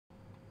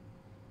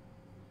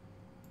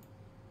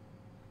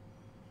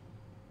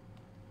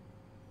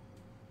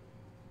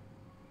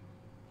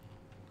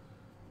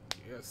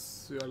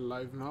Yes, we are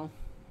live now.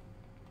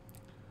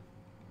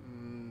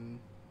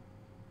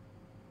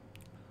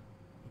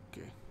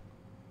 Okay.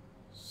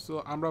 So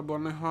আমরা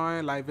মনে হয়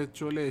লাইভে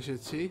চলে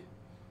এসেছি।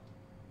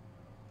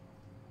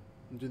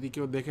 যদি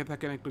কেউ দেখে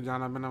থাকেন একটু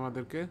জানাবেন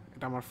আমাদেরকে।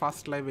 এটা আমার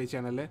ফার্স্ট লাইভ এই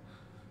চ্যানেলে।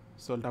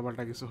 সো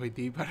উল্টাপাল্টা কিছু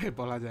হইতেই পারে,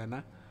 বলা যায় না।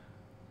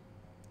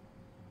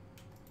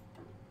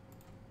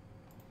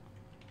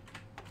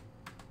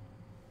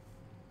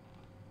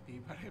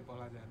 এইবারে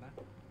বলা যায় না।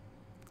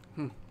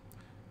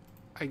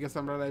 আই গেস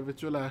আমরা লাইভে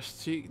চলে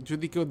আসছি।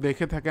 যদি কেউ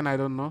দেখে থাকেন I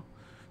don't know,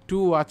 two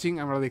watching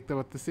আমরা দেখতে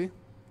পাচ্ছি।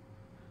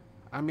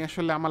 আমি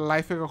আসলে আমার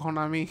লাইফে কখনো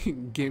আমি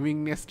গেমিং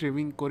নিয়ে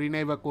স্ট্রিমিং করি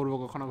নাই বা করবো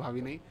কখনো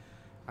ভাবি নাই।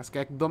 আজকে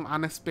একদম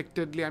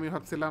আনএক্সপেক্টেডলি আমি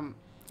ভাবছিলাম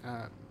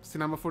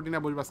সিনেমা 14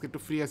 বসবো, আজকে একটু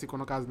ফ্রি আছি,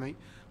 কোনো কাজ নাই,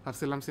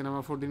 ভাবছিলাম সিনেমা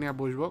 14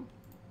 বসবো।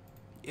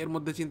 এর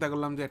মধ্যে চিন্তা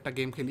করলাম যে একটা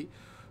গেম খেলি,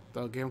 তো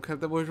গেম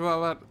খেলতে বসবো।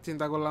 আবার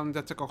চিন্তা করলাম যে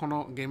আচ্ছা কখনো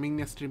গেমিং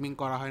নিয়ে স্ট্রিমিং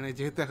করা হয় না,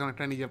 যেহেতু এখন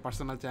একটা নিজের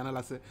পার্সোনাল চ্যানেল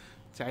আছে,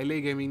 চাইলেই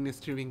গেমিং নিয়ে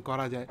স্ট্রিমিং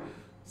করা যায়।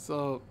 সো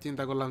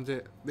চিন্তা করলাম যে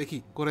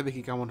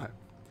দেখি কেমন হয়।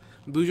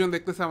 দুইজন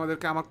দেখতেছে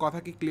আমাদেরকে, আমার কথা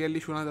কি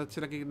ক্লিয়ারলি শোনা যাচ্ছে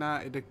নাকি না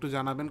এটা একটু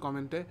জানাবেন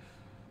কমেন্টে,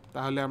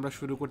 তাহলে আমরা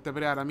শুরু করতে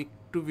পারি। আর আমি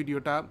একটু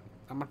ভিডিওটা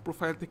আমার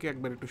প্রোফাইল থেকে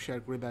একবার একটু শেয়ার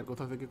করি, আর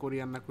কোথা থেকে করি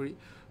আর না করি,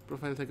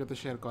 প্রোফাইল থেকে তো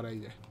শেয়ার করাই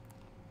যায়।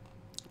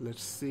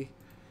 লেটস সি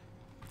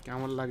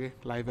কেমন লাগে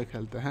লাইভে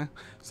খেলতে। হ্যাঁ,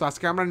 সো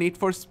আজকে আমরা need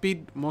for speed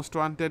most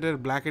ওয়ান্টেডের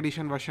black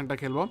addition ভার্সনটা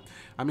খেলবো।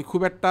 আমি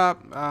খুব একটা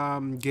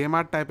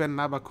গেমার টাইপের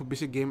না বা খুব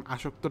বেশি গেম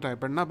আসক্ত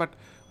টাইপের না, বাট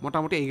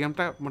মোটামুটি এই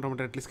গেমটা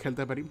মোটামুটি অ্যাটলিস্ট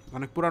খেলতে পারি।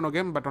 অনেক পুরানো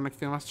গেম, বাট অনেক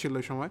ফেমাস ছিল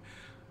ওই সময়।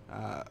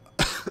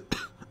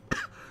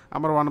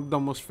 আমার one of the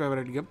most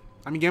favourite game.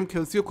 আমি গেম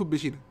খেলছিও খুব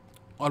বেশি না,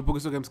 অল্প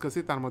কিছু গেমস খেলছি,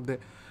 তার মধ্যে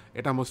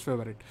এটা মোস্ট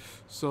ফেভারিট।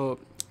 সো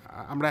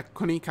আমরা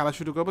এক্ষুনি খেলা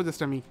শুরু করবো।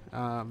 জাস্ট আমি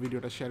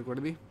ভিডিওটা শেয়ার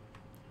করে দিই।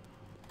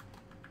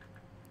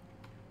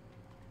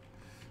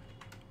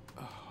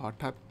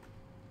 হঠাৎ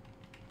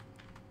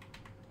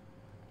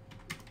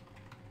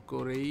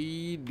করেই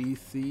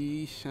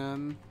ডিসিশন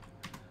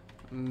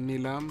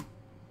নিলাম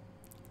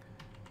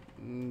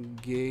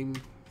গেম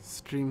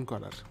স্ট্রিম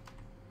করার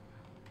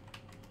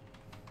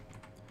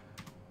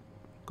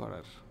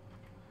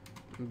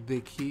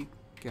দেখি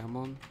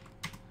কেমন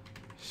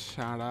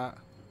সাড়া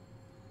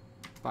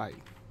পাই।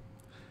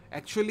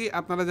 অ্যাকচুয়ালি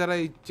আপনারা যারা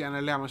এই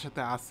চ্যানেলে আমার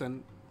সাথে আছেন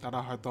তারা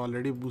হয়তো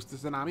অলরেডি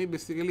বুঝতেছেন আমি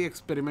বেসিক্যালি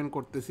এক্সপেরিমেন্ট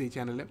করতেছি এই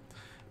চ্যানেলে,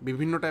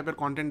 বিভিন্ন টাইপের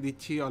কন্টেন্ট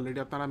দিচ্ছি। অলরেডি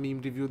আপনারা মিম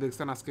রিভিউ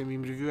দেখছেন, আজকে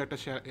মিম রিভিউ একটা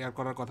শেয়ার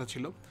করার কথা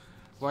ছিল।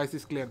 Voice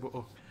is clear.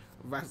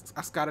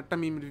 আজকে আরেকটা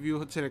মিম রিভিউ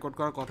হচ্ছে রেকর্ড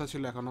করার কথা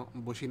ছিল, এখনও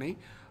বসি নাই।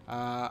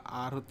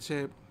 আর হচ্ছে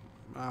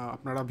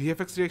আপনারা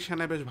ভিএফএক্স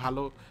রিয়েকশানে বেশ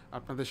ভালো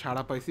আপনাদের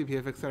সাড়া পাইছি।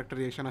 ভিএফএক্সের একটা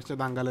রিয়েকশান আসছে,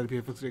 দাঙ্গালের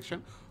ভিএফএক্স রিয়েকশান,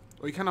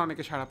 ওইখানে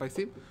অনেকে সাড়া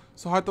পাইছি।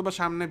 সো হয়তো বা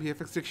সামনে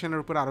ভিএফএক্স রিয়েকশানের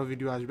উপর আরও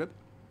ভিডিও আসবে,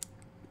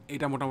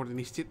 এটা মোটামুটি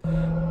নিশ্চিত।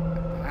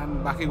 অ্যান্ড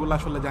বাকিগুলো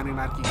আসলে জানি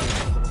না আর কি।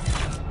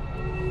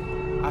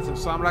 আচ্ছা,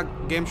 সো আমরা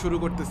গেম শুরু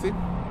করতেছি।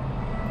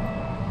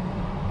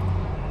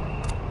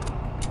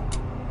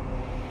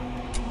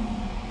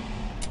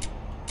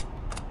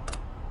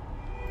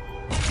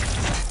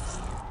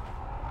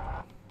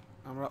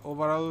 আমরা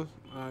ওভারঅল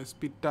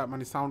স্পিডটা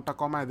মানে সাউন্ডটা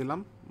কমায় দিলাম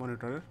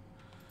মনিটরের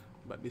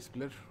বা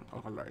ডিসপ্লের।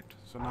 Alright,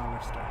 so now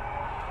let's start.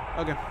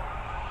 Okay,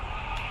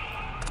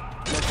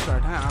 let's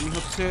start. হ্যাঁ, আমি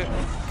হচ্ছে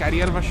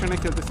ক্যারিয়ার ভার্সনে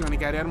খেলতেছি, মানে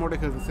ক্যারিয়ার মোডে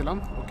খেলতেছিলাম।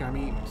 ওকে,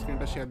 আমি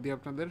স্ক্রিনটা শেয়ার দিই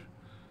আপনাদের।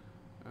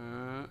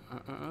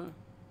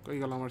 কই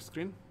গেল আমার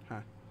স্ক্রিন?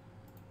 হ্যাঁ,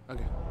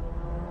 ওকে।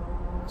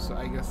 সো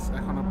আই গেস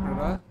এখন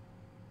আপনারা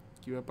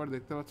কি ব্যাপার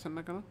দেখতে পাচ্ছেন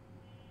না কেন?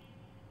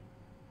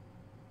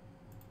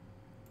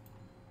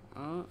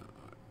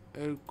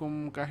 এরকম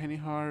কাহিনী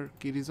হওয়ার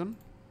কি রিজন?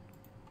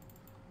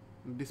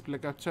 ডিসপ্লে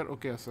ক্যাপচার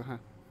ওকে আছে।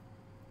 হ্যাঁ,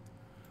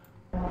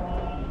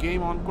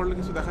 গেম অন করলে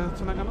কিছু দেখা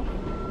যাচ্ছে না কেন?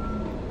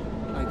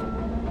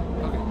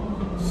 ওকে,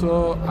 সো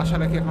আশা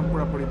রাখি এখন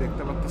পুরোপুরি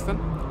দেখতে পাচ্ছেন।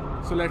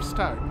 So let's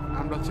start.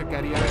 আমরা হচ্ছে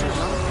ক্যারিয়ারে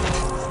ঢুকলাম,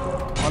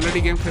 অলরেডি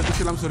গেম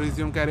খেলতেছিলাম। সো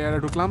রিজিউম ক্যারিয়ারে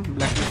ঢুকলাম,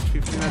 ব্ল্যাকলিস্ট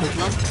 15-এ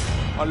ঢুকলাম।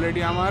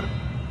 অলরেডি আমার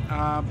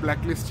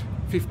ব্ল্যাকলিস্ট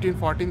 15,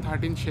 14,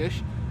 13 শেষ,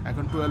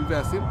 এখন 12-এ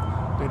আছি।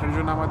 তো এটার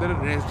জন্য আমাদের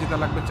রেস জেতা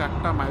লাগবে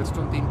 4টা,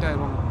 মাইলস্টোন 3টা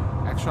এবং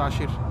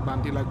 180-র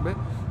বাউন্টি লাগবে।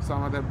 সো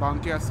আমাদের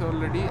বাউন্টি আছে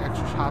অলরেডি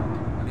 107,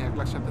 মানে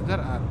 1,07,000,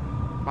 আর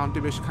বাউন্টি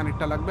বেশ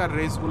খানিকটা লাগবে। আর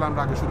রেসগুলো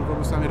আমরা আগে শুরু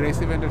করবো। সো আমি রেস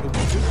ইভেন্টে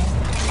ঢুকতেছি।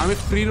 আমি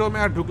ফ্রি রোমে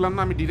আর ঢুকলাম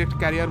না, আমি ডিরেক্ট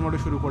ক্যারিয়ার মোডে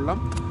শুরু করলাম।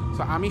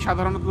 সো আমি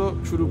সাধারণত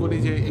শুরু করি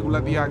যে এগুলা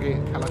দিয়ে আগে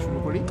খেলা শুরু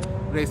করি,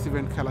 রেস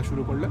ইভেন্ট খেলা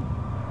শুরু করলে।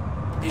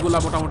 এগুলা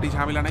মোটামুটি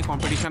ঝামেলা নাই,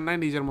 কম্পিটিশান নাই,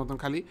 নিজের মতন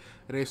খালি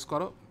রেস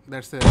করো,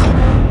 দ্যাটস ইট।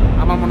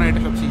 আমার মনে হয়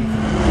এটা সবচেয়ে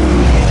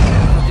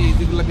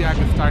ইজিগুলো দিয়ে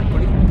আগে স্টার্ট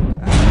করি।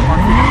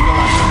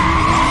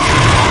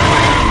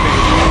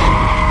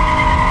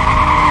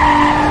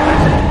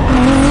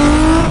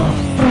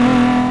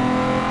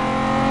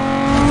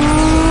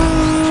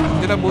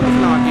 যেটা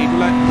বলছিলাম আর কি,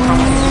 এগুলো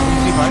মোটামুটি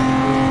ইজি হয়,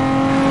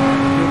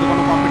 যেহেতু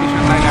কোনো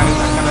কম্পিটিশান নাই, গাড়ি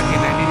ধাক্কা লাগিয়ে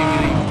 90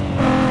 ডিগ্রি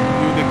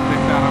ভিউ দেখতে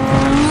দেখতে আরামসে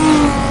খেলি।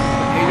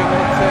 এই জন্য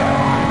হচ্ছে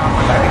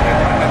নর্মাল গাড়ি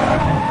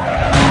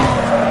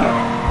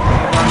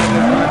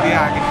দিয়ে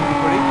আগে শুরু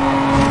করি।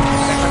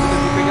 একটা দুটো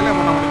জিতে গেলে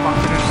মোটামুটি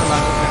কনফিডেন্স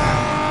লাগবে।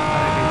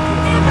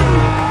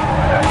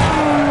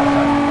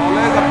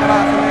 অলওয়েজ আপনারা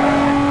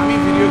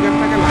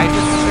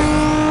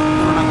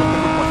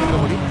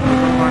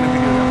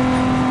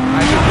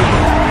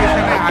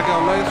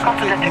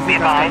সবচেয়ে Officers to ইজি be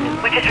কাজটা advised,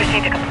 we just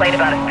received a complaint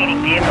about a speeding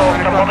vehicle.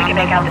 From what we can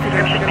make out, the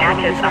description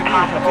matches a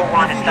possible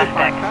wanted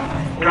suspect.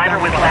 Driver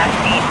was last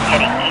seen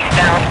heading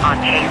eastbound on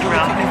Chase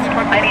Road.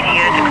 I need a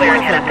unit to clear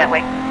and head up that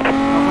way.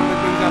 তখন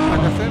দেখবেন যে আপনার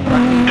কাছে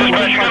বাকি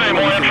Dispatch, you got any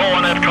more info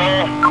on that call?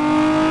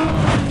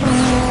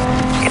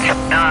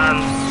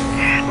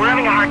 We're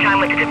having a hard time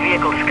with the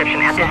vehicle description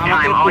at this আমাকে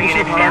time. All পুলিশে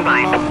units ধরার stand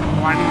by. জন্য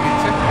ওয়ার্নিং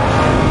দিচ্ছে।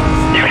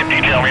 You can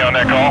detail me on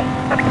that call?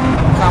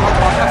 তো আমার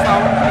কথা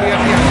sound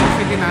clearly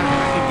আসতেছে কিনা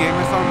নাকি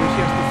গেমের সাউন্ড বেশি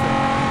আসতেছে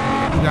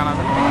একটু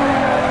জানাবেন।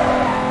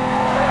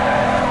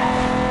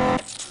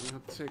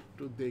 হচ্ছে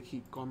একটু দেখি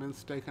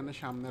কমেন্টসটা এখানে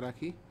সামনে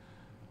রাখি।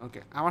 ওকে,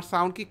 আমার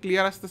সাউন্ড কি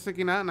ক্লিয়ার আসতেছে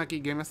কিনা নাকি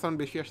গেমের সাউন্ড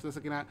বেশি আসতেছে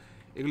কিনা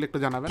এগুলো একটু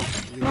জানাবেন।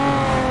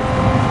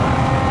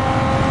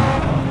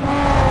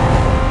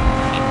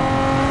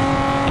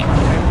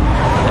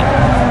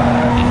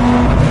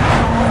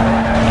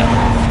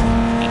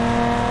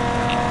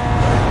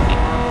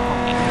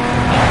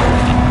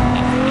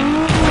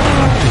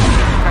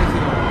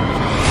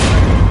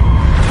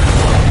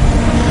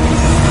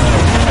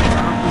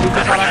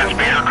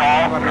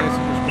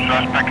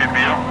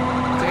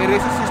 এই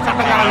রেসের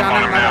সিস্টেমটা যারা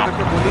জানেন না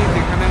তাদেরকে বলি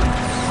যেখানে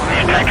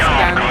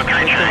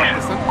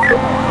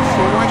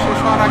সময় শেষ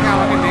হওয়ার আগে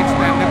আমাকে নেক্সট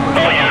স্ট্যান্ডে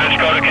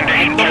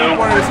একদম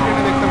উপরে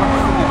স্ক্রিনে দেখতে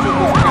পাচ্ছেন যে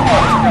 14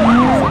 সেকেন্ড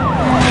বাকি আছে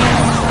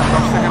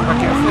 10 সেকেন্ড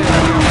বাকি আছে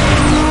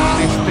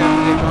নেক্সট স্ট্যান্ড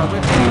যেতে হবে।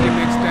 এই যে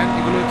নেক্সট স্ট্যান্ড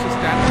এগুলো হচ্ছে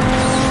স্ট্যান্ড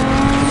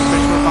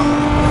পেট্রোল পাম্প।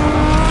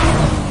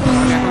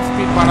 আমি এখন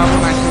স্পিড বাড়াবো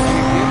 90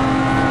 দিয়ে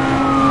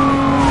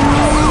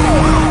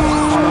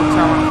মনে হচ্ছে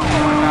আমার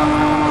সময়টা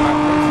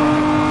লাগবে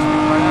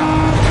স্পিড বাড়া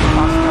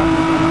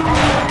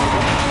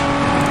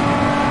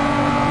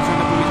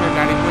পিছনে পুলিশের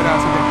গাড়ি করে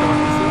আছে দেখতে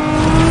পাচ্ছি।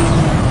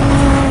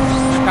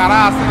 কারা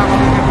আছেন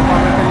আমাদেরকে একটু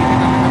কমেন্টে লিখে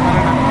জানাতে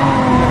পারেন, আমি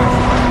কমেন্ট করে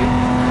রাখতে পারি।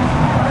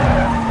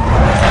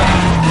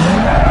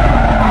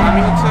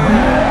 আমি হচ্ছে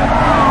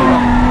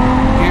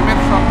গেমের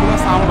সবগুলো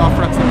সাউন্ড অফ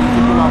রাখছি,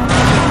 মিউজিকগুলো অফ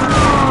রাখছি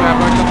to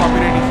avoid the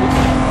copyright issues,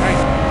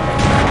 right?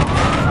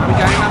 আমি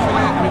জানি না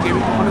আসলে আমি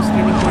গেমিং কখনো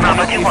স্ট্রিমিং করি না,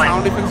 এই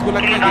সাউন্ড ইফেক্টসগুলো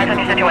কি গেমের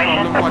জন্য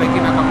প্রবলেম করে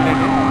কিনা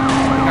কপিরাইটে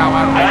এটা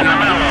আমার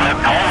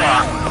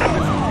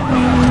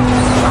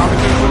সাউন্ড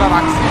ইফেক্টসগুলো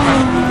রাখছি বাট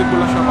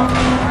মিউজিকগুলো সব অফ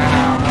রাখছি।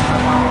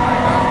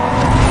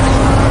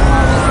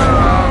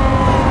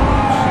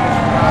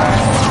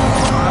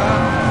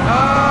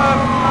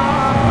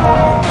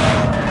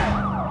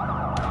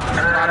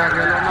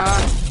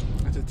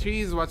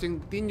 ওয়াচিং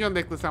 3 জন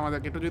দেখতেছে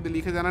আমাদেরকে, একটু যদি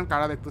লিখে জানান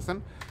কারা দেখতেছেন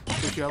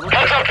খুশি হব।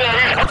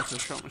 আচ্ছা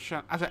সমস্যা,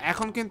 আচ্ছা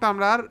এখন কিন্তু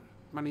আমরা আর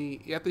মানে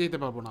ইয়াতে যেতে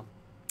পারবো না,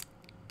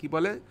 কি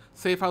বলে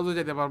সেফ হাউসে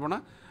যেতে পারবো না।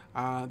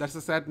 That's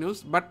a sad news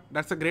but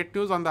that's a great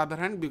news on the other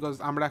hand because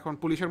আমরা এখন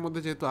পুলিশের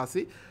মধ্যে যেহেতু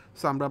আসি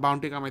সো আমরা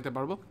বাউন্টি কামাইতে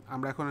পারবো।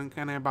 আমরা এখন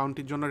এখানে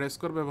বাউন্টির জন্য রেস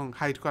করবো এবং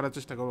হাইড করার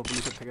চেষ্টা করবো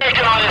পুলিশের থেকে।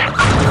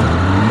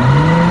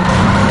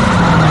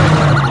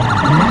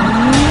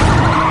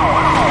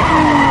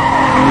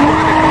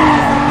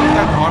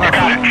 ঘর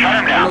আছে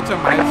হচ্ছে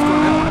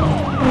মাইলস্টোনের উপরে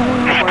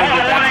যে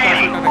ব্যাচটা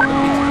আছে এটা দেখতে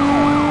নিচ্ছি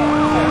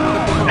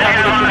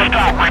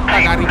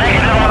গাড়ি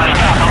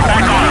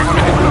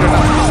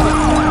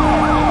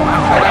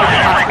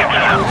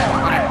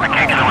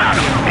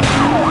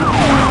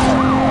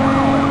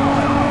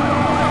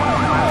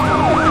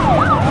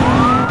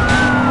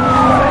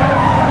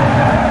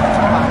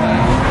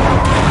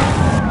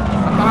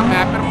আপনারা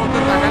ম্যাপের মধ্যে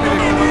তাকালে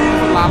দেখতে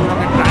পাবেন লাল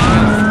রঙের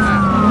ট্রায়াঙ্গেল,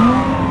 হ্যাঁ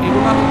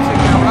এগুলো হচ্ছে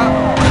কি আমরা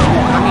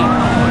আমি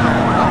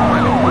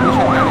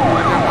পুলিশের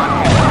গাড়িগুলোকে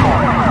মার্কে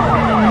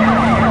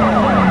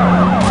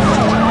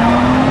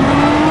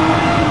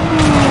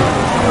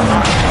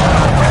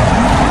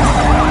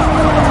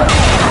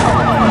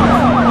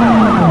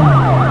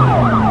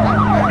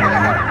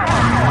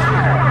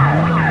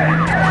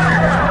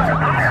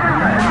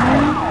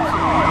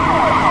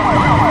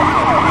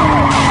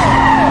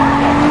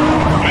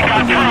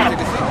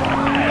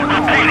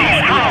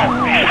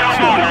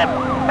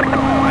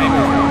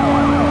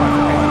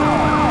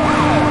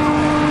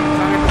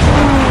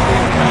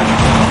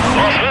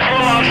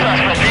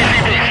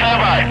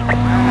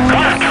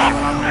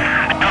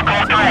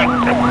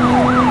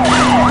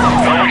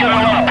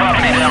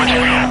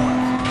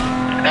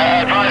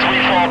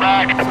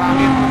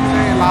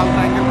লাল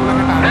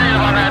ট্রায়াঙ্গেলগুলোকে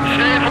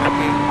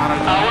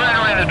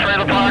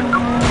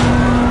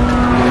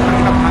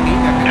ভাঙি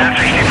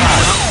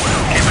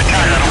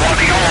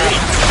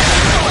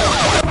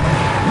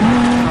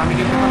আমি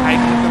কিন্তু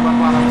হাইড করতে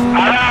পারবো আরামসে।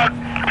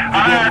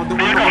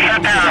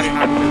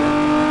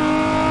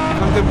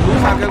 এখন যে ব্লু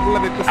সার্কেলগুলো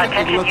দেখতেছেন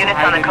এগুলো হচ্ছে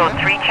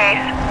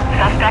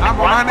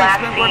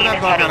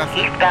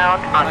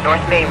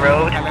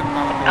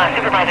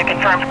Supervisor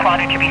confirms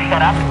quadrant to be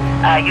set up.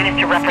 Units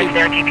to reference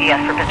their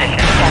GPS for position.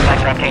 Stand by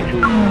for updates.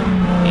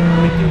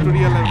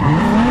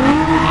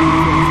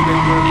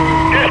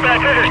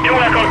 Dispatch, this is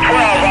 2 Echo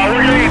 12. We're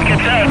going to need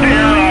consent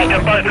here to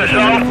buzz this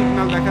off.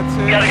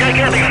 Yeah, the guy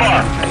can't be far.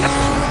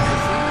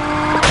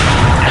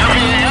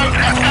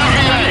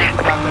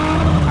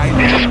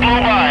 He just blew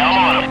by. I'm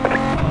on him.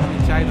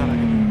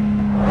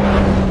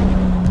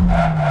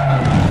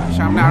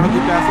 সামনে আরো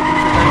দুটো আছে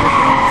পুলিশের গাড়ি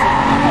দেখতে পাচ্ছি।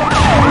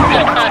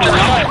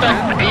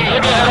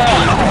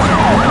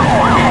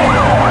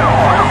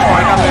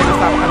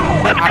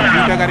 আর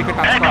দুইটা গাড়িকে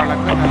টাচ করা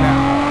লাগবে, তাহলে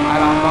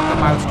আর আমরা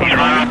মাইলস্টোন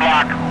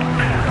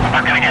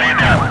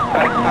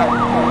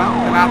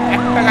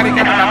একটা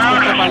গাড়িকে টাচ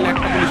করতে পারলে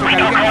একটা পুলিশের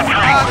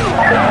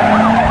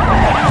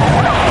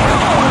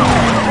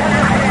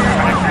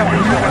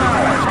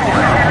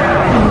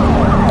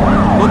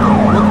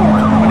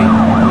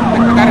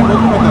গাড়িকে গাড়ি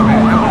নতুন হতে হবে,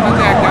 এমন না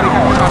যে এক গাড়ি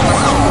কাটতে বারবার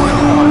টাচ করে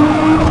দিতে হবে।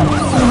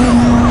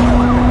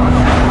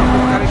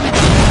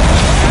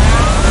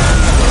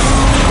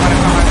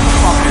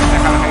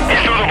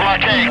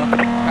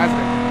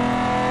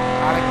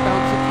 আরেকটা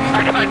হচ্ছে কি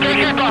হবে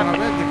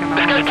যেখানে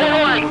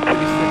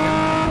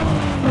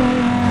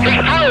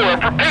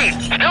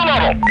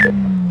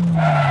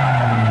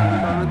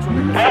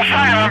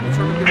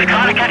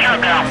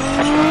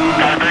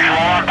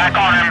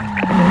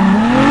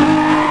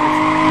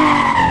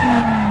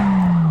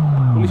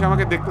পুলিশ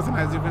আমাকে দেখতেছে না,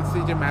 এজ ইউ ক্যান সি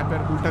যে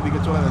ম্যাপের উল্টা দিকে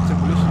চলে যাচ্ছে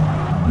পুলিশ,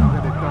 আমাকে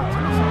দেখতে পাচ্ছে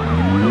না।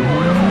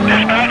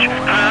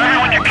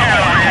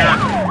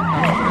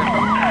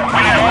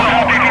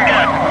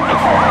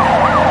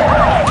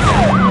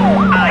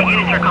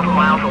 Units are a couple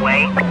miles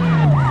away.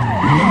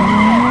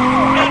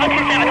 Bravo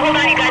 27, hold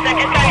on you guys, I'm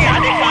just on your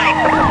other side.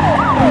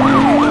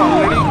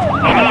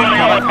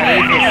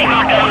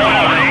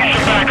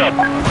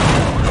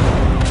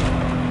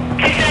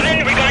 27,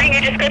 regarding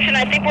your description,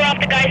 I think we're off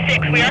the guy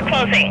 6. We are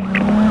closing.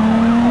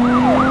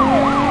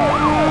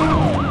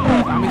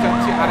 আমি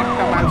যাচ্ছি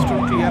আরেকটা মাইলস্টোন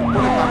ক্লিয়ার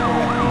করে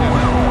তারপরে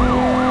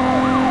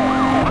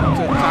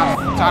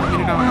 4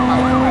 minute আমাকে পার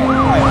করতে হবে।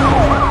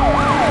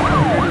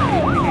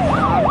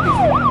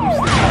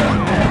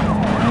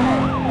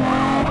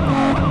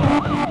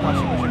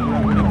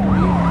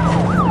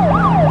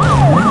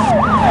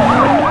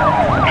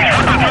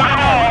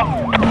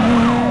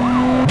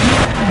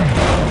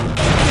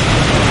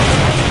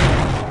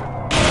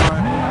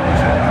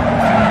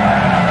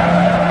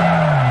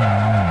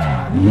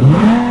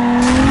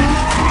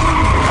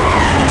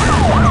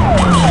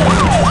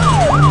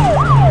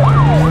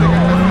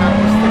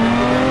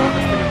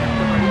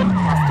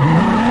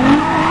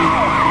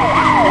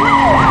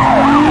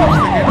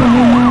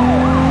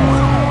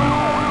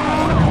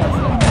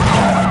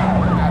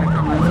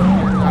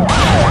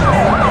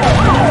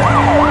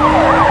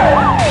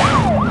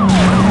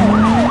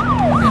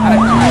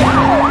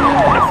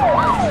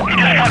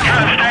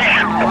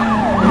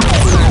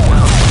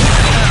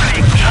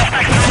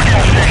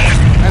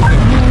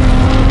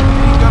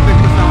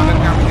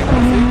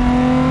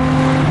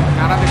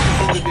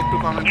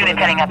 Unit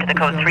heading up to the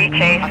code 3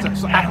 chase.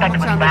 Suspect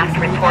was last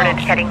reported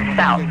heading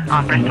south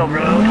on Bristol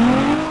Road.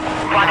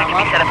 Squadron to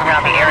be set up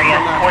around the area.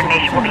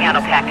 Coordination will be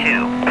handled TAC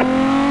 2.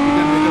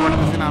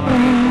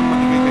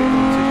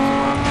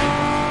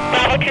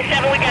 Bravo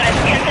 27, we got a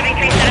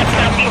 1073 set up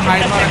southeast of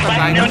suspect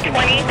left known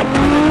 20.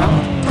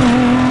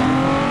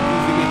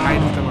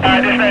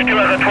 Dispatch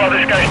 212,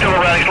 this guy's still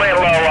around. He's laying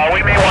low.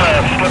 We may want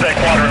to split that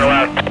quadrant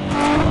around.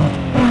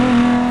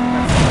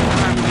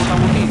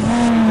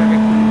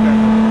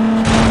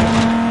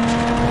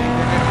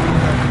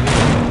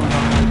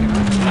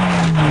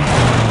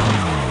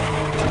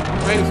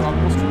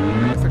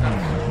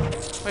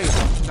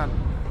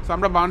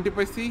 আমরা bounty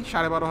পাইছি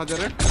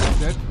 12,500-এর।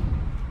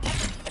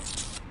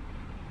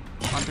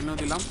 Continue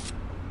দিলাম,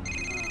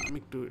 আমি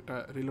একটু এটা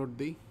reload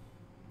দিই।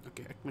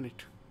 ওকে 1 minute.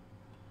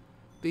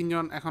 3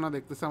 জন এখনো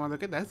দেখতেছে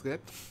আমাদেরকে, দ্যাটস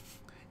গুড,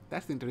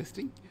 দ্যাটস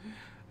ইন্টারেস্টিং।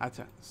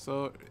 আচ্ছা সো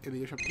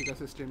এদিকে সব ঠিক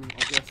আছে, স্ট্রিমিং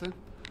ওকে আছে।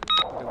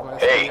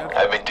 Hey,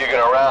 I've been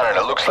digging around and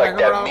it looks like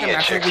that Mia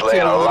chick's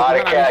laying a lot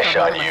of cash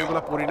on you.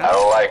 I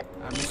don't like.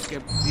 আমি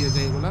স্কেপ দিয়ে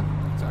যাই এগুলা।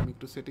 আচ্ছা আমি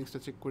একটু সেটিংসটা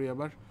চেক করি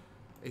আবার।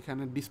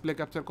 এখানে ডিসপ্লে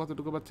ক্যাপচার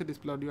কতটুকু পাচ্ছে,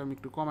 ডিসপ্লে অডিও আমি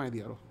একটু কমাই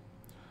দিই আরও,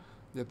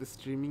 যাতে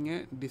স্ট্রিমিংয়ে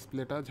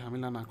ডিসপ্লেটা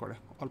ঝামেলা না করে।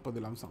 অল্প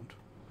দিলাম সাউন্ড।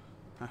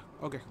 হ্যাঁ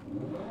ওকে।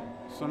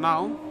 সো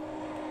নাও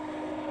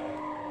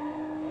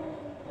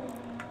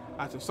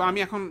আচ্ছা, সো আমি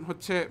এখন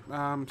হচ্ছে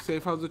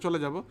সেফ হাউসে চলে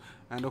যাব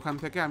অ্যান্ড ওখান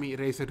থেকে আমি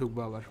রেসে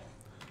ঢুকবো আবার।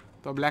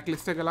 তো ব্ল্যাক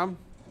লিস্টে গেলাম,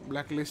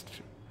 ব্ল্যাক লিস্ট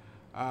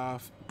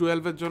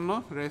 12-এর জন্য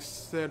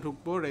রেসে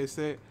ঢুকবো।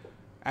 রেসে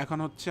এখন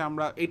হচ্ছে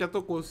আমরা এটা তো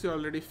করছি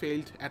অলরেডি,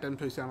 ফেইল্ড অ্যাটেম্প্ট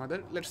হয়েছে আমাদের।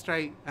 Let's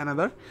try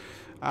another.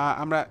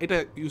 আমরা এটা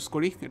ইউজ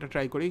করি, এটা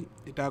ট্রাই করি।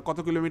 এটা কত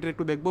কিলোমিটার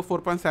একটু দেখবো,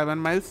 4.7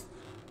 মাইলস।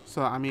 সো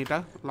আমি এটা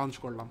লঞ্চ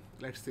করলাম,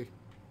 লেটস সি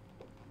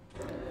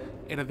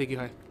এটা দেখি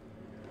হয়।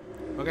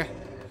 ওকে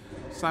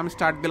সো আমি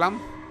স্টার্ট দিলাম।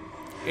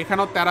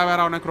 এখানেও তেরা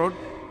বেড়া অনেক রোড,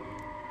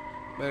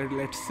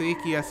 লেটস সি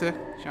কি আছে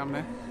সামনে।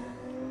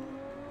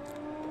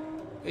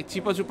 এই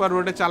চিপা চুপা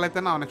রোডে চালাইতে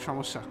না অনেক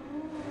সমস্যা।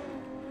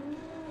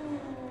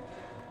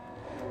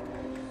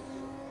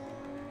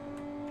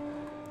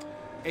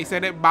 এই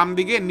সাইডে বাম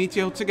দিকে নিচে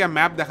হচ্ছে গিয়ে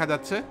ম্যাপ দেখা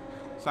যাচ্ছে।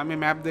 সো আমি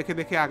ম্যাপ দেখে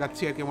দেখে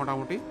আগাচ্ছি আর কি,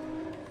 মোটামুটি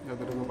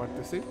যতটুকু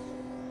পারতেছি।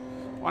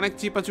 অনেক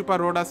চিপা চুপা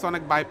রোড আছে,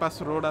 অনেক বাইপাস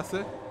রোড আছে।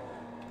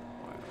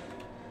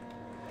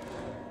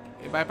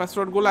 এই বাইপাস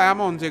রোডগুলো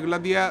এমন যেগুলো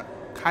দিয়ে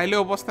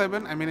খাইলেও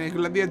পস্তাইবেন, আই মিন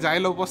এগুলো দিয়ে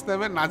যাইলেও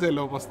পস্তাইবেন, না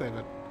যাইলেও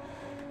পস্তাইবেন,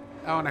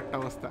 এমন একটা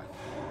অবস্থা।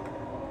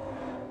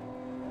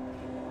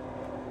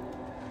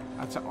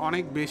 আচ্ছা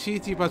অনেক বেশি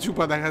চিপা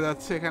চুপা দেখা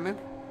যাচ্ছে এখানে।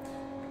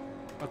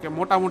 ওকে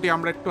মোটামুটি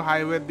আমরা একটু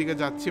হাইওয়ের দিকে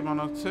যাচ্ছি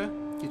মনে হচ্ছে,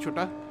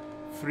 কিছুটা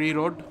ফ্রি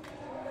রোড,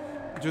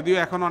 যদিও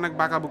এখন অনেক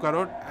বাঁকা বুকা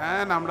রোড।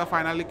 অ্যান্ড আমরা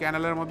ফাইনালি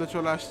ক্যানেলের মধ্যে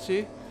চলে আসছি,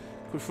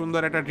 খুব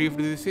সুন্দর একটা ড্রিফট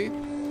দিয়েছি।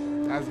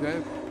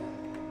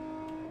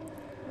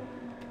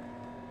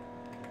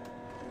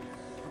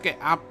 ওকে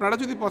আপনারা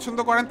যদি পছন্দ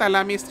করেন তাহলে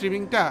আমি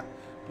স্ট্রিমিংটা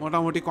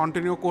মোটামুটি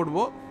কন্টিনিউ করব,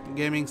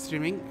 গেমিং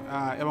স্ট্রিমিং,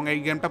 এবং এই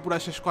গেমটা পুরো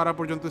শেষ করা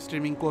পর্যন্ত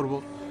স্ট্রিমিং করব,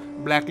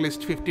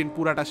 ব্ল্যাকলিস্ট 15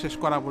 পুরাটা শেষ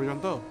করা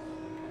পর্যন্ত।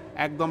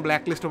 একদম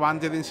ব্ল্যাকলিস্ট 1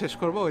 যেদিন শেষ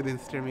করব ওই দিন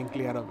স্ট্রিমিং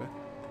ক্লিয়ার হবে।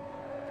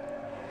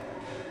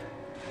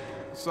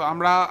 সো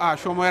আমরা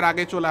সময়ের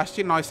আগে চলে আসছি,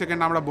 9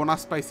 সেকেন্ড আমরা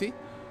বোনাস পাইছি।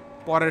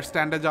 পরের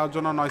স্ট্যান্ডে যাওয়ার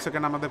জন্য 9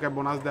 সেকেন্ড আমাদেরকে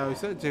বোনাস দেওয়া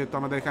হয়েছে, যেহেতু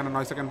আমাদের এখানে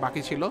 9 সেকেন্ড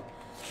বাকি ছিল।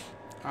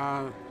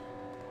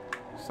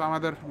 সো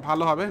আমাদের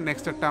ভালো হবে,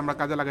 নেক্সট একটা আমরা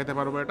কাজে লাগাইতে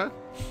পারবো এটা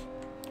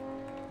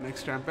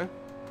নেক্সট র্যাম্পে।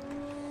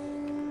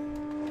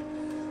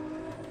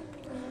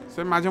 সো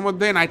মাঝে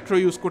মধ্যে নাইট্রো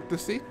ইউজ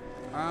করতেছি,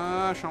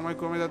 সময়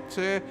কমে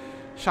যাচ্ছে।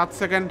 7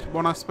 সেকেন্ড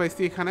বোনাস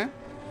পাইছি এখানে,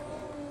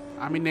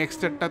 আমি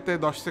নেক্সট এরটাতে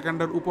 10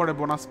 সেকেন্ডের উপরে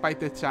বোনাস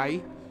পাইতে চাই।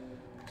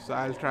 So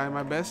I will try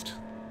my best.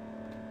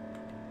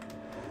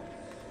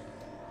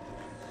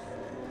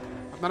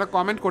 আপনারা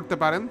কমেন্ট করতে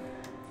পারেন।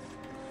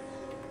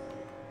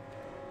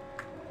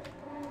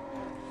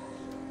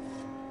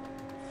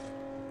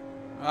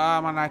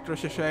 আমার নাইট্রো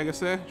শেষ হয়ে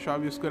গেছে, সব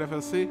ইউজ করে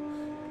ফেলছি।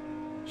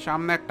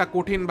 সামনে একটা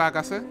কঠিন বাগ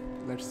আছে,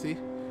 লেটস সি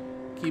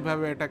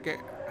কিভাবে এটাকে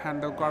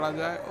হ্যান্ডেল করা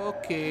যায়।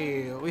 Okay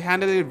we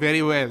handle it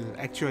very well,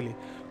 actually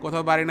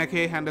কোথাও বাড়ি না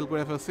খেয়ে হ্যান্ডেল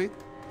করে ফেলছি।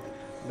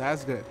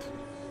 That's great.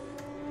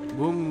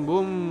 Boom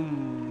boom.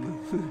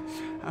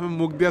 আমি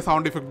মুখ দিয়ে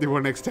সাউন্ড ইফেক্ট দিব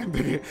নেক্সট টাইম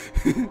থেকে।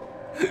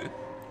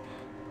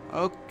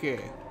 ওকে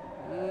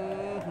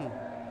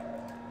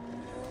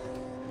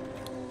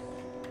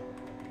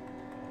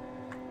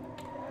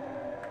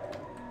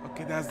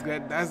okay that's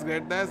great, that's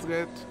great, that's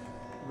great,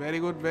 very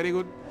good, very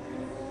good.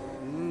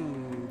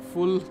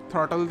 Full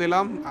throttle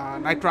দিলাম,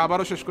 নাইট্রো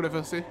আবারও শেষ করে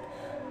ফেলছি।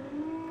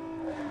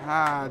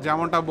 হ্যাঁ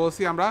যেমনটা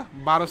বলছি আমরা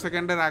 12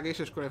 সেকেন্ডের আগেই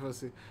শেষ করে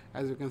ফেলছি,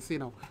 as you can see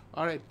now.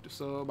 Alright,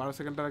 so 12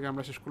 সেকেন্ডের আগে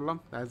আমরা শেষ করলাম,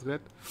 দ্যাটস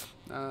গ্রেট।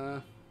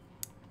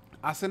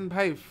 আসেন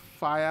ভাই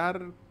ফায়ার,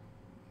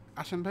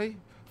 আসেন ভাই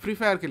ফ্রি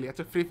ফায়ার খেলি।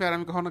 আচ্ছা ফ্রি ফায়ার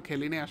আমি কখনো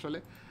খেলিনি আসলে,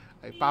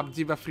 এই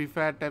পাবজি বা ফ্রি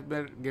ফায়ার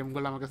টাইপের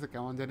গেমগুলো আমার কাছে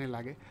কেমন জানি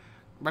লাগে।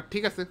 বাট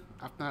ঠিক আছে,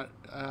 আপনার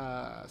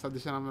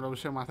সাজেশন আমার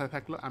অবশ্যই মাথায়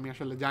থাকলো। আমি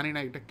আসলে জানি না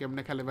এটা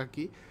কেমনে খেলে বা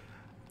কী।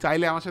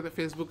 চাইলে আমার সাথে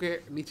ফেসবুকে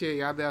নিচে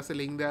দেওয়া আছে,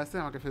 লিঙ্ক দেওয়া আছে,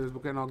 আমাকে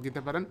ফেসবুকে নক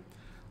দিতে পারেন।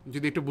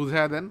 যদি একটু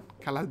বুঝাইয়া দেন,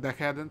 খেলা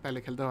দেখাইয়া দেন, তাহলে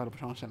খেলতে পারবো,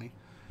 সমস্যা নেই।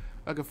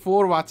 ওকে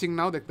 4 ওয়াচিং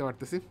নাও দেখতে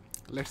পারতেছি,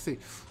 লেটস সি।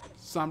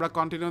 সো আমরা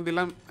কন্টিনিউ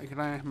দিলাম,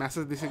 এখানে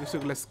মেসেজ দিছি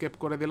কিছুগুলো স্কেপ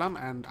করে দিলাম,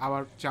 অ্যান্ড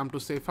আবার jump to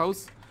safe house.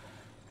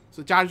 So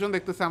 4 জন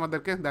দেখতেছে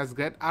আমাদেরকে, দ্যাটস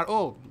গ্রেট। আর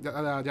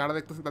যারা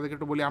দেখতেছেন তাদেরকে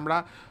একটু বলি, আমরা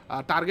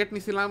টার্গেট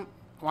নিছিলাম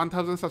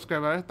 1000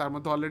 সাবস্ক্রাইবার, তার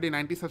মধ্যে অলরেডি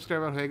 90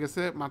 সাবস্ক্রাইবার হয়ে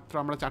গেছে, মাত্র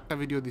আমরা 4টা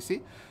ভিডিও দিছি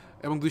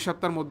এবং 2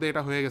 সপ্তাহের মধ্যে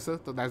এটা হয়ে গেছে।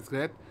 তো দ্যাটস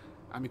গ্রেট,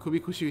 আমি খুবই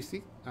খুশি হয়েছি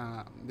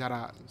যারা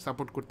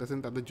সাপোর্ট করতেছেন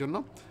তাদের জন্য,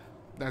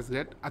 দ্যাটস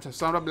গ্রেট। আচ্ছা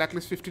সো আমরা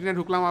ব্ল্যাকলিস্ট 15-এ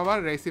ঢুকলাম, আবার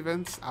রেস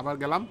ইভেন্টস আবার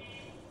গেলাম,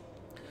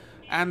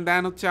 অ্যান্ড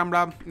দেন হচ্ছে আমরা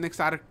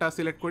নেক্সট আরেকটা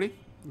সিলেক্ট করি,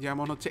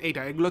 যেমন হচ্ছে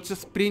এইটা। এগুলো হচ্ছে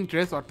স্প্রিন্ট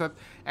রেস, অর্থাৎ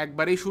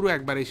একবারেই শুরু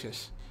একবারেই শেষ।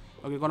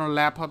 ওকে কোনো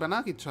ল্যাপ হবে না,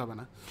 কিচ্ছু হবে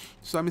না।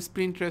 সো আমি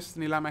স্প্রিন্ট রেস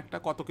নিলাম একটা,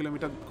 কত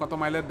কিলোমিটার কত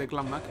মাইলের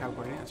দেখলাম না, খেয়াল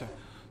করিনি। আচ্ছা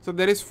so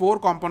there is 4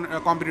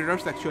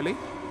 competitors actually.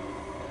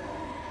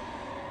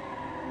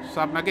 So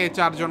আপনাকে এই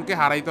 4 জনকে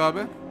হারাইতে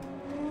হবে।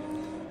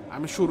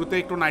 আমি শুরুতে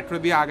একটু নাইট্রো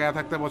দিয়ে আগে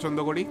থাকতে পছন্দ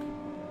করি।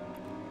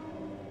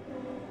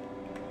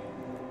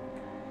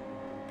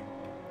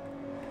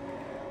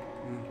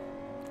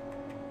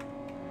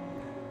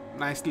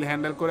 নাইসলি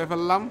হ্যান্ডেল করে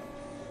ফেললাম।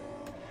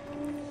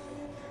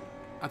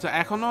 আচ্ছা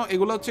এখনও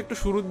এগুলো হচ্ছে একটু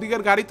শুরুর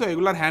দিকের গাড়ি, তো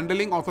এগুলোর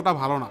হ্যান্ডেলিং অতটা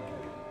ভালো না।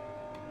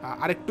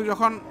 আর একটু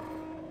যখন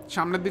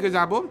সামনের দিকে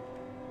যাব,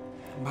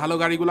 ভালো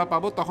গাড়িগুলো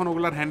পাবো, তখন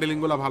ওগুলোর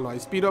হ্যান্ডেলিংগুলো ভালো হয়,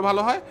 স্পিডও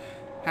ভালো হয়,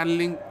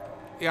 হ্যান্ডলিং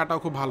এটাও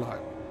খুব ভালো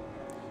হয়,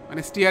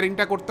 মানে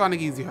স্টিয়ারিংটা করতে অনেক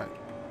ইজি হয়।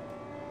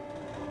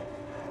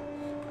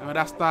 আমি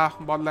রাস্তা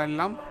বদলাই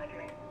নিলাম।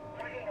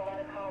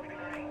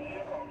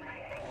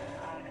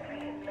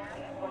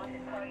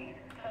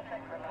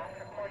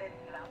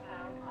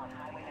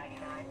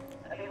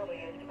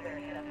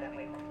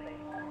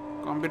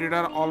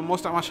 কম্পিটিটর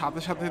অলমোস্ট আমার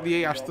সাথে সাথে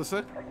দিয়েই আসতেছে,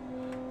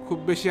 খুব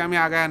বেশি আমি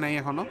আগায় নাই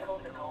এখনো।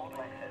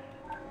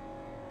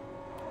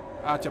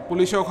 আচ্ছা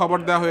পুলিশেও খবর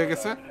দেওয়া হয়ে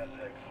গেছে,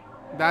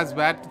 that's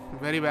bad,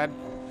 very bad,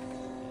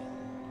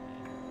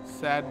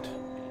 sad.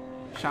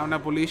 সামনে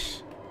পুলিশ,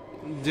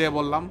 যে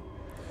বললাম।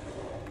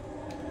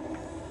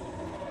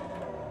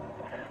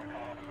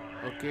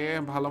 ওকে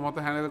ভালো মতো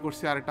হ্যান্ডেল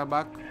করছি। আরেকটা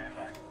বাক,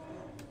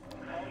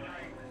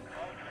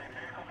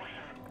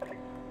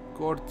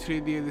 কোড 3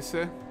 দিয়ে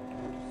দিছে।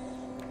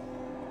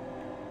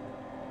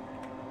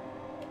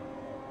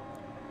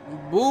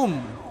 বুম।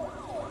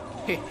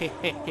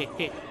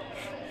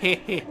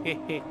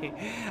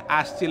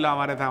 আসছিল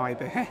আমারে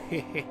থামাইতে,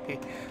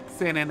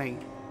 সেনে নাই।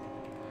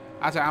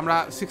 আচ্ছা আমরা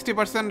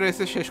 60%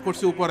 রেসে শেষ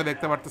করছি, উপরে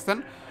দেখতে পারতেছেন।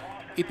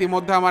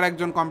 ইতিমধ্যে আমার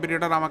একজন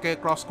কম্পিটিটর আমাকে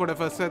ক্রস করে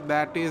ফেলছে,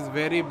 that is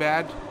very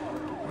bad,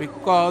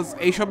 because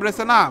এইসব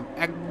রেসে না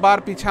একবার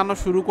পিছানো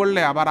শুরু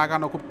করলে আবার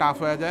আগানো খুব টাফ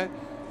হয়ে যায়,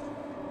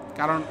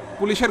 কারণ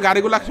পুলিশের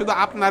গাড়িগুলো শুধু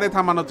আপনারে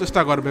থামানোর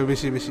চেষ্টা করবে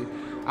বেশি বেশি,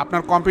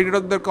 আপনার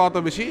কম্পিটিটরদেরকে অত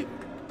বেশি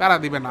প্যারা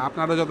দিবে না,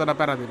 আপনারও যতটা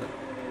প্যারা দিবে,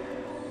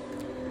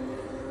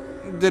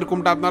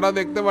 যেরকমটা আপনারা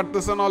দেখতে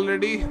পারতেছেন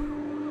অলরেডি।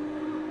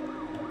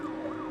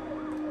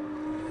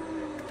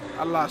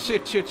 আল্লাহ,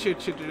 শিট শিট শিট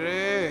শিট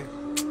রে,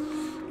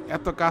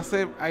 এত কাছে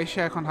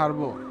আইসা এখন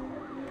হারবো,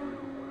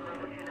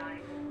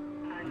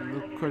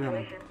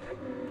 দুঃখজনক।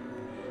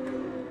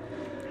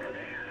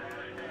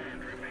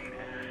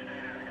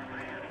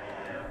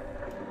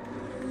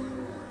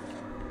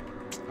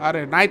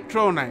 আরে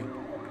নাইট্রো নাই,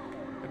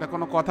 এটা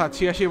কোনো কথা?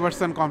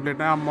 86% কমপ্লিট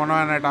না, মনে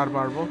হয় না এটা আর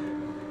পারবো,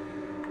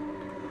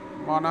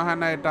 মনে হয়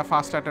না এটা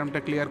ফার্স্ট অ্যাটেম্পটে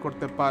ক্লিয়ার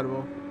করতে পারবো।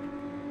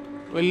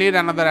 উইল নিড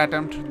অ্যানাদার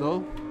অ্যাটেম্পট দো।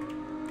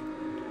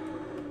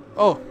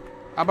 ও,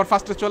 আবার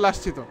ফার্স্টে চলে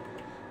আসছি তো,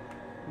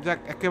 যাক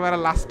একেবারে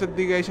লাস্টের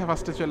দিকে এসে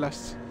ফার্স্টে চলে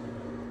আসছি,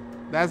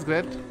 দ্যাটস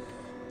গ্রেট।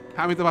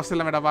 আমি তো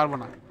ভাবছিলাম এটা পারবো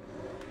না।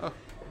 ও,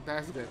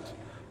 দ্যাটস গ্রেট,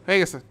 হয়ে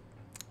গেছে,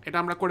 এটা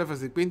আমরা করে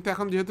ফেলছি। কিন্তু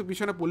এখন যেহেতু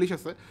পিছনে পুলিশ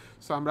আছে,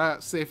 সো আমরা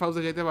সেফ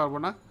হাউসে যেতে পারবো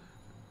না,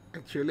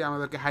 অ্যাকচুয়ালি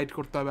আমাদেরকে হাইড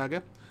করতে হবে আগে।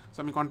 সো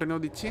আমি কন্টিনিউ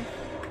দিচ্ছি।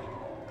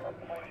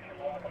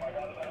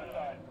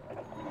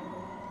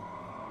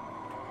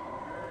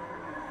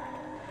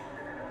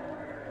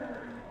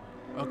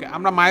 ওকে,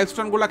 আমরা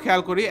মাইলস্টোনগুলো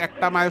খেয়াল করি।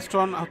 একটা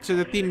মাইলস্টোন হচ্ছে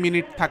যে 3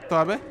 মিনিট থাকতে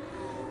হবে,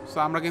 সো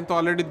আমরা কিন্তু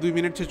অলরেডি 2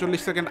 মিনিট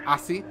 46 সেকেন্ড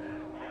আসি।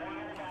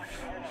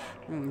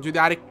 যদি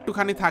আর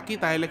একটুখানি থাকি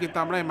তাহলে কিন্তু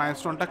আমরা এই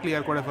মাইলস্টোনটা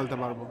ক্লিয়ার করে ফেলতে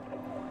পারবো।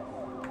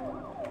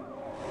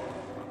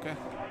 ওকে,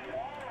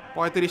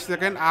 35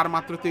 সেকেন্ড, আর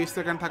মাত্র 30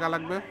 সেকেন্ড থাকা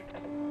লাগবে,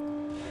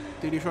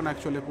 30 না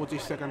অ্যাকচুয়ালি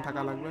 25 সেকেন্ড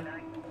থাকা লাগবে।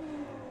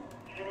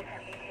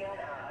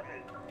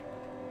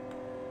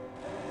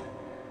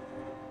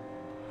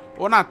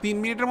 ও না, 3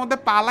 মিনিটের মধ্যে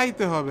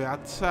পালাইতে হবে।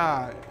 আচ্ছা,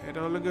 এটা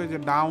হলো কি ওই যে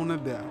ডাউনে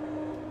দেয়া,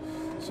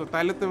 সো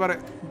তাইলে তো এবারে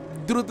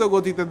দ্রুত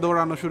গতিতে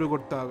দৌড়ানো শুরু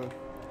করতে হবে।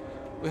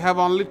 We have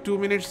only 2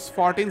 minutes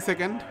 14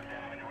 second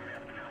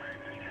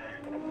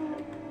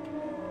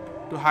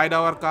to hide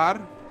our car,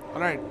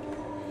 alright.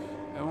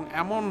 এবং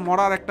এমন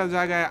মরার একটা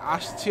জায়গায়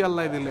আসছি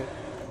আল্লাহ দিলে,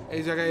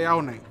 এই জায়গায় এও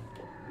নাই,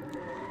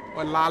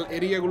 ওই লাল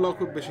এরিয়াগুলো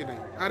খুব বেশি নাই।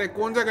 আরে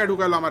কোন জায়গায়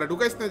ঢুকাইলো আমার?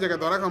 ঢুকাইস না জায়গায়,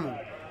 ধরা খামু।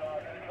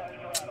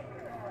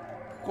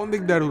 কোন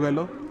দিক দিয়ে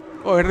ঢুকাইলো?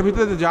 ও, এটার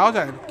ভিতরে যাওয়া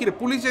যায়? কি রে,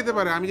 পুলিশ যেতে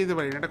পারে, আমি যেতে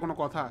পারি না, এটা কোনো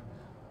কথা?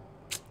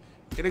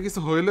 এটা কিছু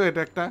হইলো?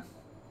 এটা একটা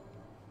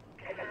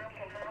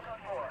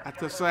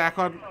আচ্ছা, সো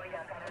এখন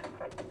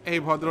এই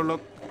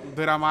ভদ্রলোক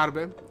ধরা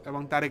মারবে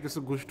এবং তারে কিছু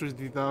ঘুষ টুস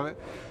দিতে হবে,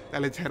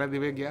 তাহলে ছেড়ে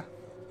দিবে গিয়া।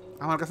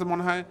 আমার কাছে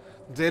মনে হয়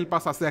জেল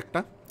পাস আছে একটা,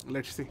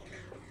 লেটস সি।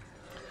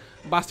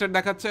 বাস্টার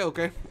দেখাচ্ছে,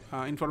 ওকে,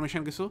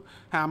 ইনফরমেশন কিছু।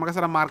 হ্যাঁ, আমার কাছে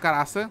একটা মার্কার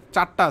আছে,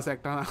 4টা আছে,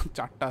 একটা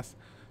 4টা আছে,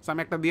 সো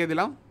আমি একটা দিয়ে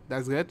দিলাম,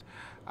 দ্যাটস গ্রেট।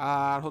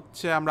 আর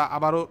হচ্ছে আমরা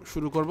আবারও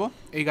শুরু করব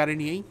এই গাড়ি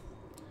নিয়েই,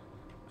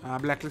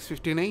 ব্ল্যাকলিস্ট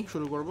 15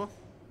 শুরু করব,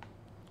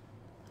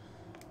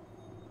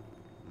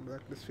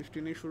 ব্ল্যাকলিস্ট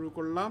 15 শুরু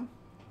করলাম।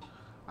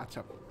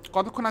 আচ্ছা,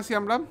 কতক্ষণ আছি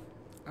আমরা?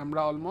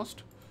 আমরা অলমোস্ট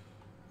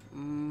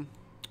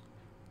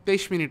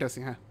 23 মিনিট আছি,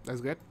 হ্যাঁ,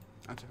 দ্যাটস গ্রেট।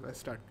 আচ্ছা, লেটস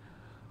স্টার্ট।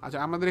 আচ্ছা,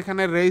 আমাদের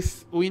এখানে রেস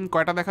উইন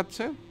কয়টা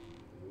দেখাচ্ছে?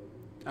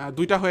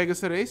 2টা হয়ে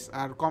গেছে রেস,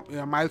 আর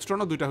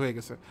মাইলস্টোনও 2টা হয়ে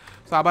গেছে।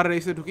 সো আবার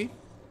রেসে ঢুকি।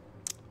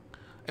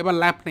 এবার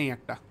ল্যাপ নেই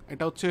একটা,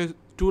 এটা হচ্ছে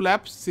 2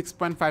 ল্যাপ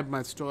 6.5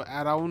 মাইলস, তো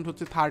অ্যারাউন্ড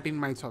হচ্ছে 13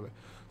 মাইলস হবে।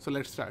 So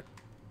let's start.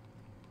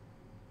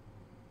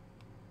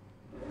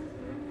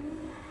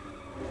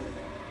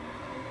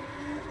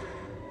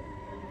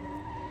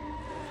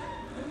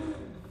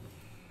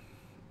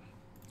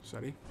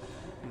 সরি,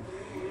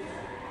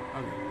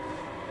 ওকে,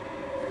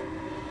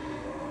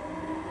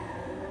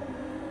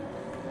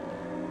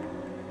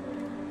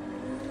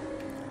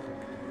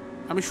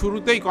 আমি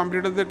শুরুতেই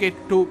কম্পিউটারদেরকে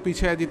একটু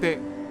পিছিয়ে দিতে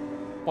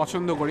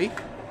পছন্দ করি,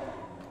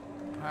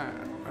 হ্যাঁ,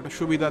 একটা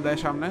সুবিধা দেয়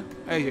সামনে।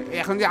 এই যে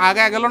এখন যে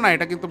আগে গেল না,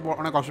 এটা কিন্তু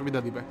অনেক অসুবিধা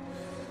দিবে,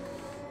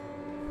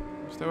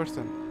 বুঝতে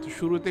পারছেন? তো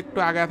শুরুতে একটু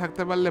আগে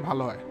থাকতে পারলে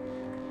ভালো হয়,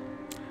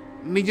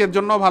 নিজের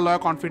জন্য ভালো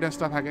হয়,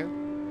 কনফিডেন্সটা থাকে।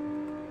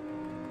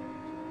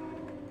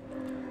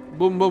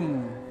 বুম বুম,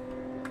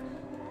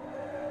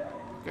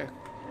 ওকে,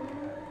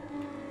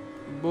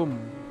 বুম।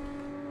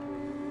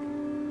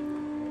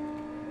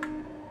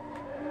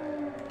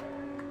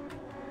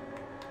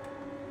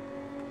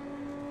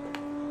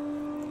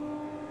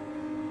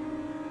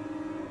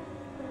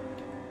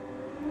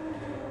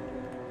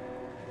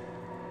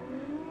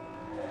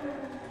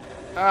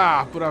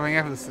 পুরো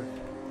ভেঙে ফেলছে,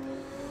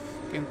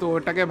 কিন্তু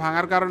ওটাকে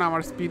ভাঙার কারণে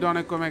আমার স্পিড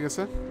অনেক কমে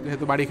গেছে,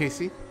 যেহেতু বাড়ি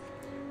খাইছি,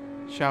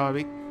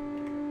 স্বাভাবিক।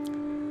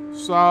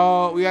 So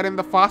we are in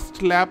the first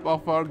lap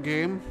of our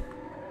game,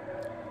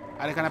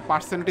 আর এখানে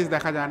পার্সেন্টেজ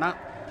দেখা যায় না।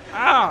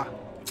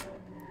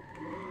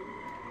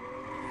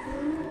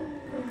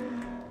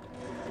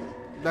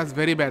 That's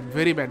very bad,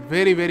 very bad,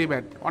 very very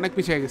bad, অনেক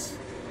পিছিয়ে গেছে।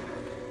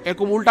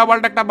 এরকম উল্টা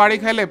পাল্টা একটা বাড়ি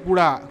খাইলে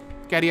পুরা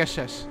ক্যারিয়ার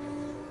শেষ।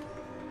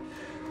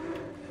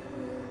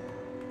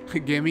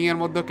 গেমিং এর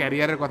মধ্যে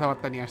ক্যারিয়ারের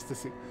কথাবার্তা নিয়ে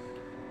আসতেছি,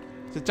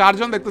 তো 4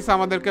 জন দেখতেছে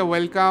আমাদেরকে।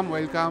 Welcome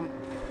welcome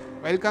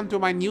welcome to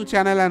my new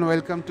channel and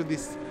welcome to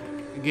this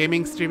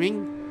gaming streaming.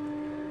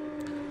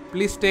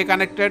 Please stay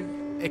connected,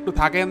 একটু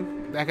থাকেন,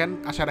 দেখেন,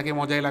 আশা রাখি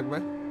মজাই লাগবে।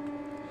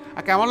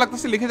 আর কেমন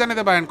লাগতেছে লিখে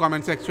জানাতে পারেন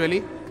কমেন্টস। অ্যাকচুয়ালি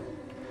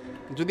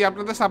যদি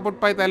আপনাদের সাপোর্ট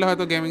পাই তাহলে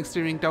হয়তো গেমিং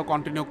স্ট্রিমিংটাও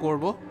কন্টিনিউ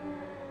করব।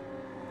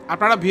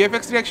 আপনারা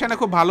ভিএফএক্স রিয়াকশানে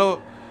খুব ভালো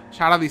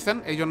সাড়া দিচ্ছেন,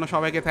 এই জন্য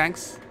সবাইকে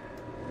থ্যাঙ্কস।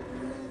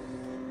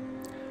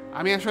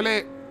 আমি আসলে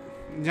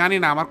জানি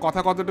না আমার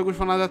কথা কতটুকু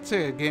শোনা যাচ্ছে,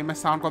 গেমের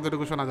সাউন্ড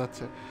কতটুকু শোনা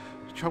যাচ্ছে,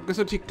 সব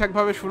কিছু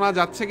ঠিকঠাকভাবে শোনা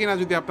যাচ্ছে কিনা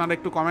যদি আপনারা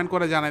একটু কমেন্ট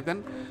করে জানাতেন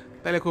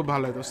তাহলে খুব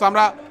ভালো হতো। সো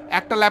আমরা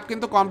একটা ল্যাব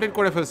কিন্তু কমপ্লিট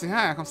করে ফেলছি।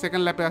 হ্যাঁ, এখন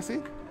সেকেন্ড ল্যাবে আসি।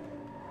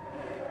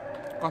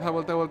 কথা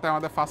বলতে বলতে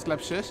আমাদের ফার্স্ট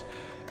ল্যাব শেষ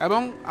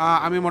এবং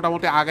আমি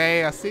মোটামুটি আগায়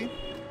আছি,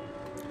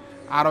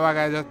 আরও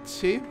আগায়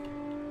যাচ্ছি,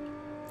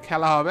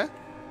 খেলা হবে।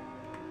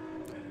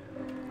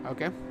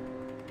 ওকে,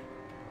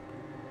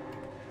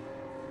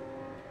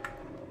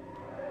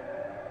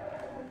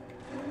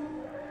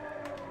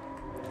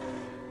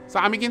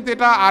 আমি কিন্তু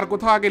এটা আর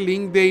কোথাও আগে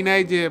লিঙ্ক দেই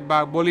নাই যে, বা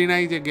বলি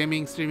নাই যে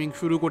গেমিং স্ট্রিমিং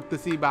শুরু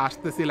করতেছি বা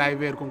আসতেছি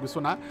লাইভে, এরকম কিছু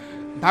না।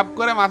 ধাপ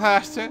করে মাথায়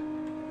আসছে,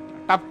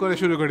 টাপ করে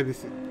শুরু করে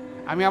দিছি।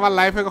 আমি আমার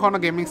লাইফে কখনো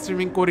গেমিং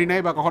স্ট্রিমিং করি নাই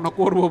বা কখনো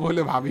করবো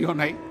বলে ভাবিও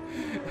নাই।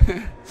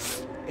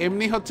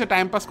 এমনি হচ্ছে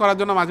টাইম পাস করার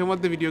জন্য মাঝে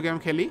মধ্যে ভিডিও গেম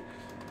খেলি।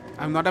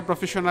 I am not a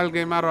professional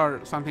gamer or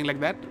something like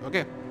that.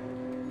 Okay,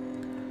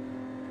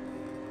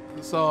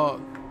 so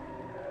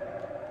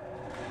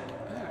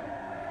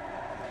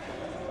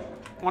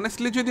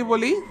honestly যদি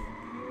বলি,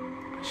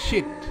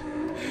 শিট,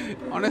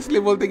 অনেস্টলি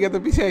বলতে গিয়ে তো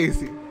পিছিয়ে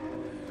গেছি।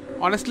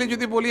 অনেস্টলি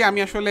যদি বলি, আমি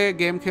আসলে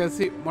গেম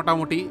খেলছি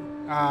মোটামুটি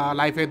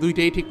লাইফে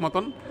দুইটাই ঠিক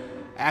মতন।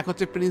 এক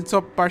হচ্ছে প্রিন্স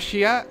অফ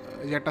পার্সিয়া,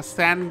 যেটা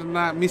স্যান্ড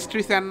না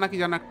মিস্ট্রি স্যান্ড না কি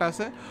যেন একটা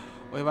আছে,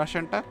 ওই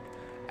ভার্সনটা।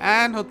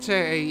 অ্যান্ড হচ্ছে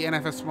এই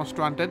NFS most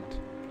wanted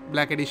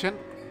black addition.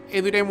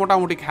 এই দুইটাই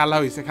মোটামুটি খেলা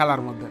হয়েছে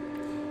খেলার মধ্যে,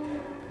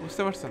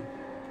 বুঝতে পারছেন?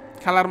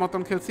 খেলার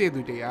মতন খেলছি এই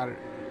দুইটাই, আর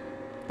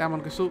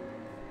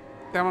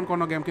তেমন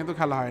কোনো গেম কিন্তু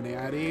খেলা হয়নি।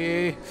 আরে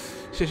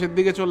শেষের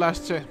দিকে চলে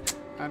আসছে,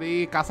 আরে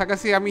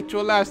কাছাকাছি আমি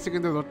চলে আসছি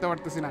কিন্তু ধরতে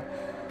পারতেছি না।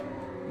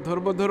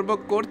 ধরবো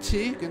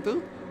করছি কিন্তু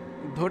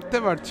ধরতে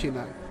পারছি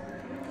না।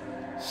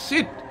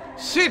 শিট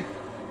শিট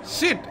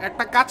শিট,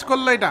 একটা কাজ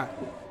করলো, এটা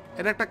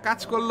একটা কাজ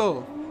করলো,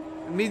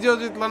 নিজেও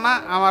জিতলো না,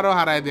 আমারও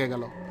হারায় দিয়ে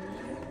গেল।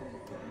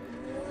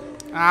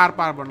 আর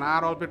পারবো না,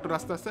 আর অল্প একটু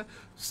রাস্তা আছে।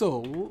 So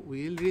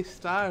will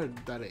restart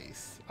the race.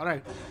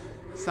 Alright,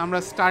 so আমরা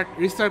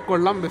রিস্টার্ট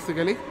করলাম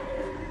বেসিক্যালি।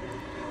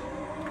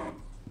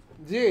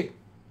 জি,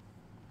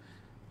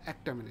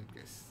 একটা মিনিট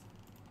গেস,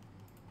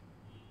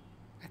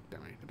 একটা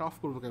মিনিট, এটা অফ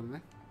করবো কেমনে?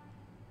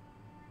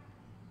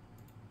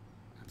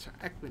 আচ্ছা,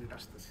 1 মিনিট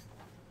আসতেছি।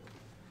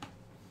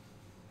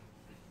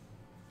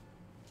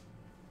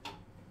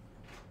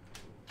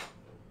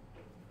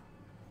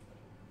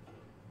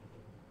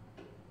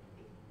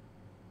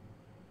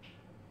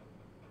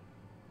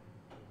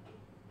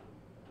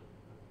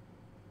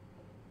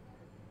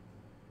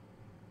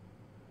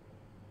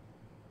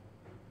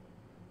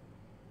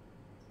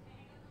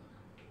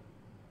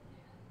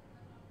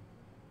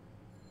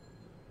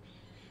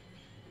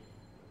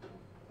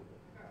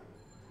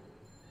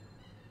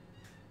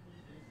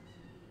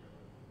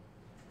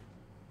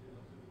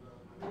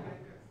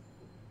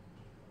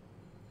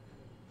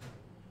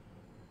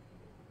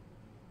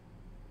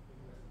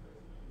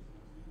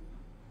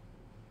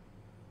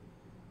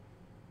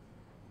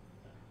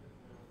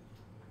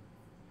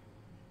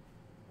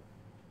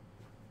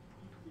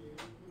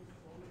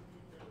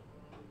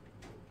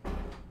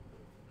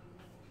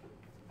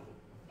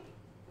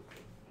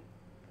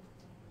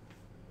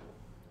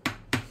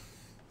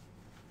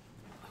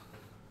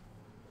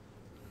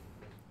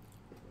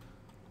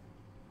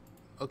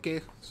 ওকে,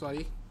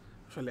 সরি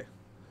আসলে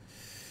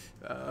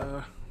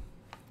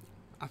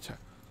আচ্ছা,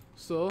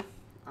 সো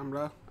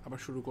আমরা আবার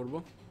শুরু করব।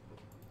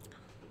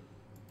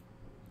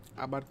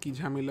 আবার কি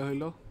ঝামেলা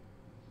হইলো?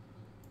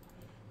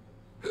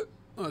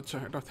 আচ্ছা,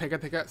 এটা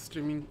থেকে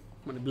স্ট্রিমিং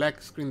মানে ব্ল্যাক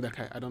স্ক্রিন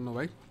দেখায়, আই ডোন্ট নো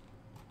ভাই।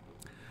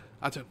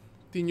 আচ্ছা,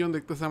 3 জন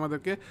দেখতেছে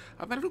আমাদেরকে।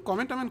 আপনারা একটু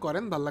কমেন্ট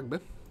করেন, ভালো লাগবে।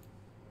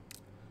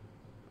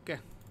 ওকে,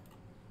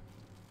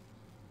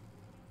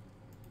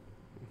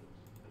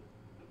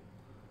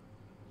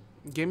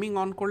 গেমিং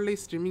অন করলেই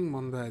স্ট্রিমিং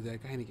বন্ধ হয়ে যায়,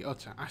 কাহিনী কি?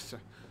 আচ্ছা,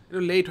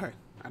 একটু লেট হয়,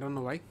 আই ডোন্ট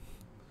নো ভাই,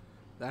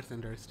 দ্যাটস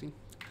ইন্টারেস্টিং।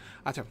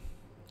 আচ্ছা,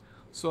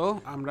 সো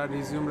আমরা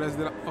রিজিউম রেস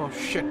দিলাম। ও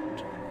শিট,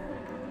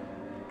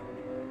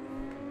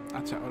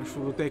 আচ্ছা, ওর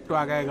শুরুতে একটু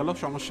আগায় গেল,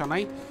 সমস্যা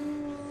নাই।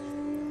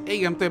 এই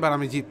গেম তো এবার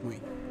আমি জিতমই।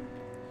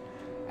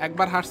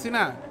 একবার হারছি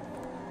না,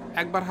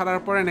 একবার হারার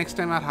পরে নেক্সট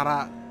টাইম আর হারা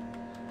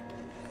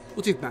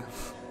উচিত না।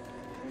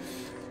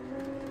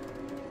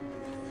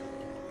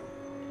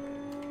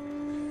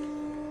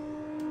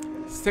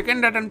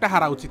 সেকেন্ড অ্যাটেম্পটে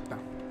হারা উচিত না,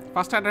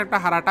 ফার্স্ট অ্যাটেম্পটে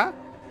হারাটা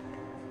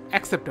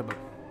অ্যাকসেপ্টেবল।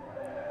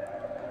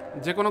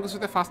 যে কোনো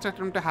কিছুতে ফার্স্ট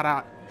অ্যাটেম্পটে হারা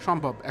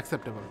সম্ভব,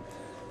 অ্যাকসেপ্টেবল।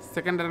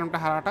 সেকেন্ড অ্যাটেম্পটে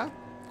হারাটা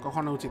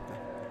কখনো উচিত না।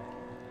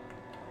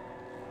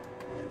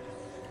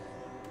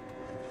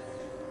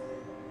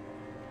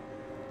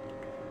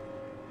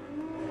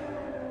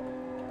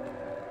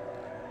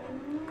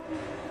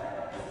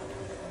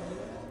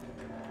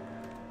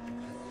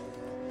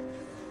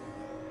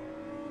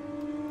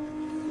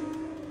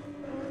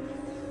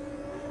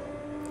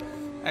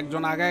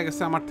 একজন আগায়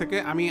গেছে আমার থেকে।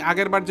 আমি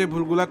আগের বার যে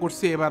ভুলগুলা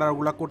করছি এবার আর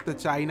ওগুলা করতে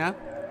চাই না।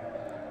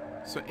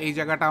 সো এই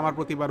জায়গাটা আমার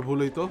প্রতিবার ভুল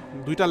হইতো।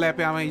 2টা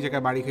ল্যাপে আমি এই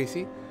জায়গায় বাড়ি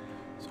খাইছি,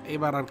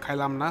 এবার আর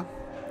খাইলাম না,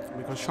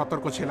 বিকজ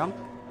সতর্ক ছিলাম।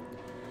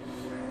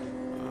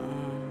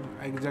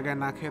 এক জায়গায়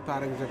না খেয়ে তো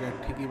আরেক জায়গায়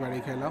ঠিকই বাড়ি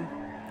খাইলাম।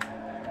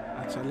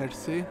 আচ্ছা লেটস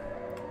সি,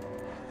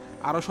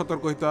 আরও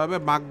সতর্ক হইতে হবে,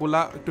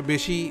 বাঘগুলা একটু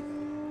বেশি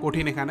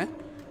কঠিন এখানে।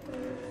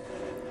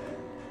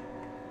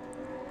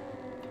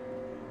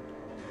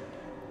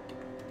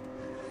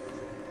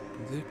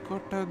 যে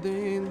কটা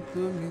দিন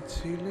তুমি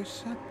ছিলে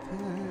সাথে।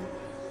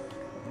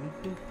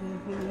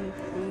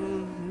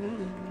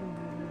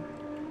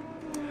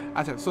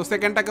 আচ্ছা, সো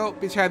সেকেন্ডটাকেও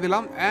পিছিয়ে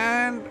দিলাম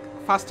অ্যান্ড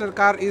ফাস্টার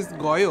কার ইজ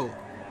গয়ো।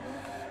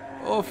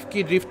 ওফ, কি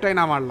ড্রিফটাই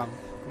না মারলাম,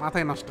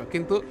 মাথায় নষ্ট।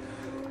 কিন্তু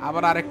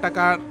আবার আরেকটা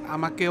কার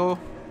আমাকেও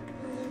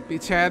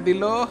পিছিয়ে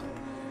দিল,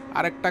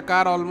 আরেকটা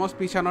কার অলমোস্ট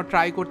পিছানো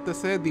ট্রাই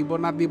করতেছে। দিব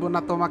না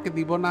তোমাকে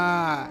দিব না,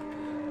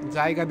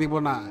 জায়গা দিব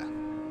না,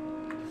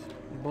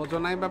 বোঝো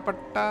নাই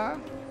ব্যাপারটা।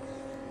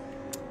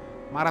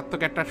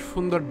 মারাত্মক একটা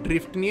সুন্দর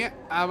ড্রিফট নিয়ে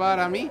আবার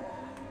আমি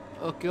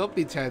ওকেও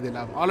পিছিয়ে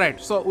দিলাম। Alright,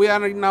 so we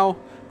are now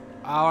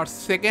our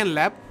second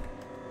ল্যাপ।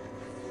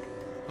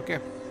 ওকে,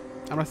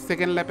 আমরা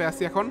সেকেন্ড ল্যাপে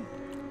আছি এখন।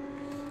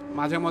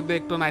 মাঝে মধ্যে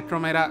একটু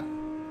নাইট্রোমেরা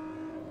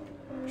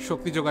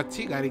শক্তি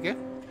যোগাচ্ছি গাড়িকে।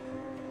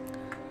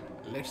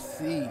 Let's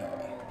see.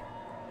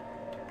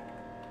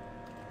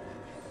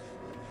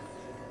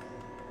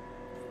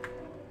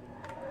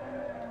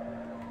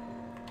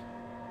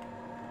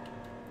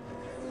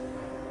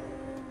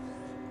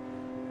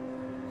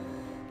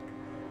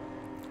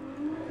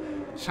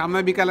 সামনে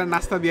বিকালের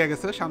নাস্তা দিয়ে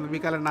গেছে, সামনে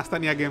বিকালের নাস্তা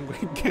নিয়ে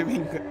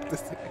গেমিং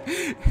করতেছি,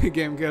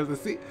 গেম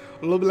খেলতেছি।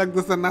 লোভ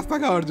লাগতেছে নাস্তা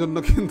খাওয়ার জন্য,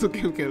 কিন্তু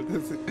গেম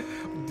খেলতেছি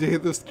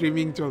যেহেতু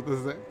স্ট্রিমিং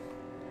চলতেছে।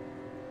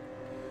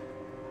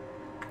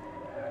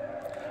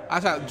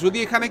 আচ্ছা, যদি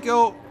এখানে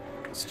কেউ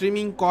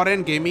স্ট্রিমিং করেন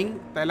গেমিং,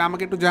 তাহলে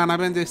আমাকে একটু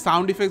জানাবেন যে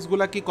সাউন্ড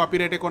ইফেক্টসগুলো কি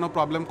কপিরাইটে কোনো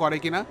প্রবলেম করে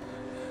কিনা,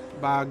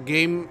 বা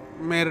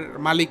গেমের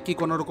মালিক কি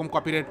কোনো রকম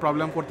কপিরাইট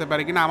প্রবলেম করতে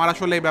পারে কিনা। আমার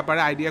আসলে এই ব্যাপারে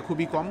আইডিয়া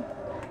খুবই কম,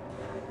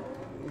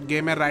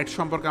 গেমের রাইট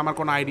সম্পর্কে আমার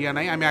কোনো আইডিয়া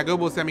নাই। আমি আগেও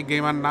বলছি আমি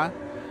গেমার না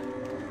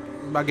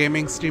বা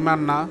গেমিং স্ট্রিমার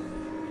না।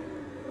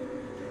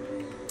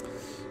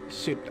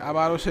 শিট,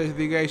 আবারও শেষ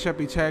দিকে এসে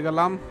পিছিয়ে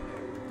গেলাম,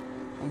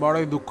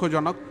 বড়ই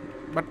দুঃখজনক।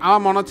 বাট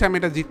আমার মনে হচ্ছে আমি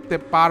এটা জিততে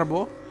পারবো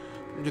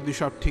যদি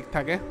সব ঠিক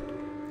থাকে।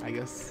 আই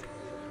গেস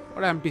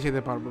ওরা আমি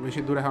পিছিয়ে পারবো,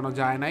 বেশি দূরে এখনো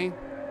যায় নাই।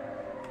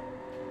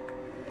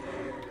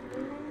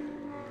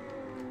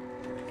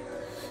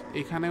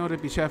 এখানে ওরে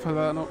পিছিয়ে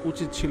ফেলানো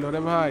উচিত ছিল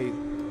রে ভাই।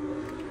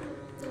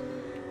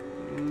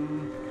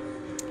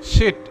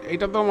 শিট,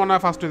 এটা তো মনে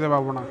হয় ফার্স্ট হইতে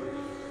পারবো না,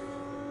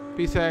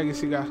 পিছিয়ে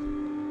গেছি গা।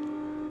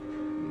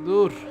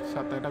 দূর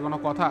সাথে, এটা কোনো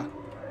কথা?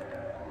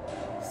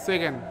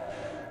 সেকেন্ড,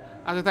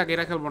 আচ্ছা থাক,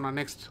 এটা খেলবো না,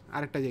 নেক্সট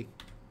আরেকটা যাই।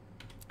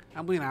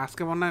 আমি বুঝি না,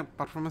 আজকে মনে হয়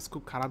পারফরমেন্স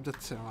খুব খারাপ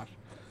যাচ্ছে আমার।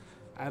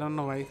 আই ডোন্ট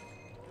নো ভাই,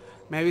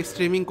 মেবি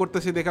স্ট্রিমিং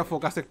করতেছি দেখা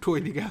ফোকাস একটু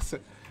ওইদিকে আছে,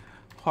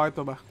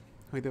 হয়তো বা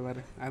হইতে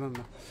পারে, আই ডোন্ট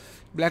নো।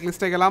 ব্ল্যাক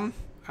লিস্টে গেলাম,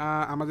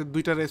 আমাদের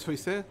 2টা রেস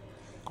হয়েছে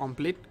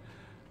কমপ্লিট।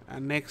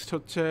 নেক্সট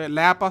হচ্ছে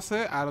ল্যাপ আছে,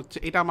 আর হচ্ছে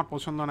এটা আমার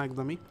পছন্দ না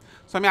একদমই।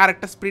 সো আমি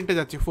আরেকটা স্প্রিন্টে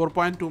যাচ্ছি,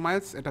 4.2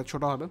 মাইলস, এটা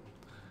ছোটো হবে।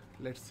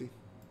 Let's see.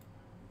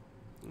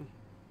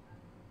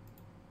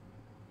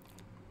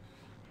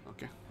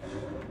 ওকে,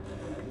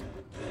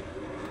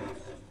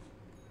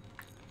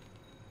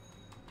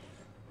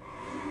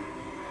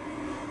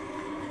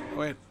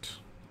 ওয়েট,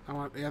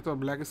 আমার এত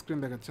ব্ল্যাক স্ক্রিন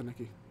দেখাচ্ছে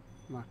নাকি?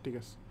 না, ঠিক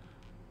আছে।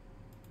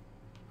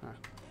 হ্যাঁ,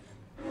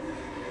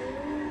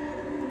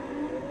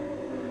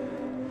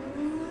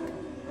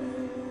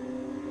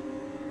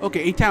 ওকে,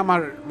 এইটা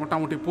আমার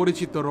মোটামুটি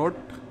পরিচিত রোড,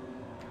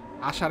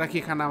 আশা রাখি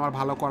এখানে আমার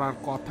ভালো করার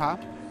কথা।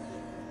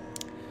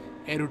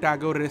 এই রুটে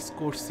আগেও রেস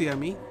করছি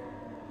আমি,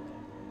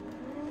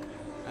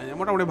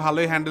 মোটামুটি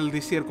ভালোই হ্যান্ডেল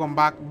দিছি। এরকম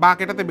বাক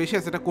এটাতে বেশি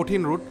আছে, এটা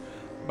কঠিন রুট,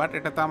 বাট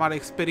এটাতে আমার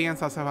এক্সপিরিয়েন্স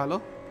আছে ভালো।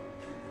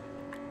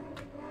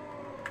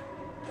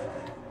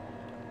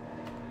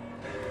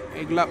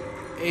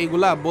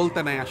 এইগুলা বলতে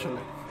নাই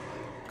আসলে,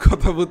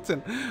 কথা বুঝছেন,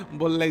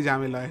 বললেই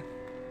ঝামেলা হয়।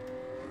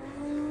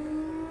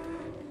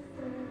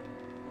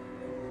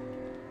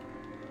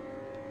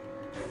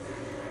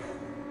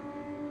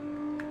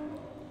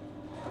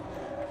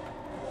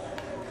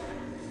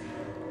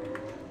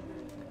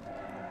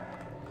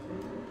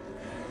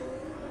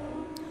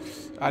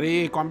 আর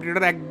এই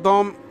কম্পিউটার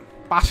একদম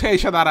পাশে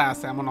এসে দাঁড়ায়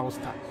আছে, এমন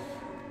অবস্থা।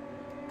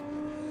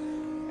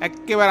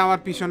 একেবারে আমার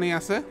পিছনেই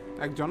আছে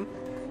একজন।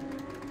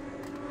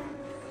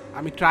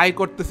 আমি ট্রাই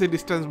করতেছি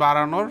ডিস্টেন্স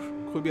বাড়ানোর,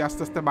 খুবই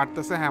আস্তে আস্তে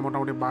বাড়তেছে। হ্যাঁ,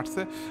 মোটামুটি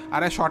বাড়ছে।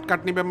 আরে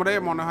শর্টকাট নিবে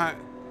মনে হয়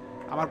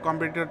আমার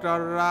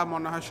কম্পিটিটররা,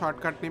 মনে হয়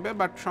শর্টকাট নিবে,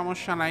 বাট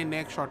সমস্যা নাই,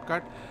 নেক্সট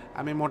শর্টকাট।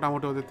 আমি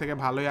মোটামুটি ওদের থেকে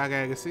ভালোই আগে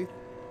গেছি।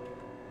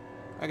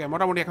 ওকে,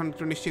 মোটামুটি এখন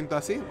একটু নিশ্চিন্ত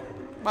আছি,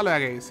 ভালোই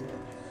আগে গেছি।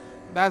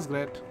 That's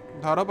great.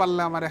 ধরো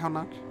পারলে আমার এখন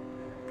আর।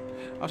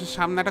 অবশ্য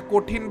সামনে একটা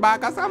কঠিন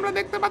বাঁক আছে, আমরা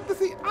দেখতে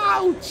পাচ্ছি।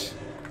 আউচ,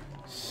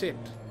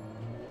 শিট,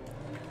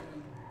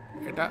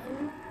 এটা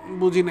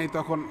বুঝি নাই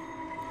তখন,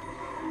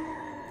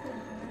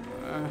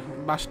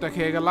 বাসটা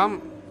খেয়ে গেলাম।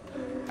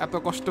 এত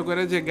কষ্ট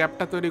করে যে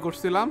গ্যাপটা তৈরি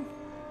করছিলাম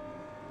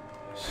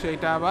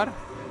সেটা আবার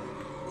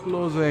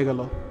ক্লোজ হয়ে গেল।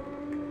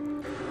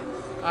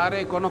 আরে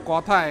কোনো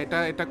কথা,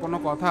 এটা কোনো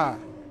কথা?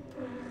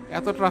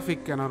 এত ট্রাফিক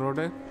কেন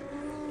রোডে?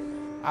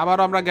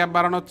 আবারও আমরা গ্যাপ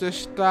বাড়ানোর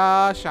চেষ্টা,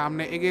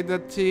 সামনে এগিয়ে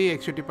যাচ্ছি।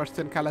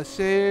 61% খেলা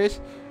শেষ।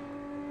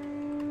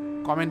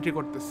 কমেন্ট্রি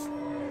করতেছি।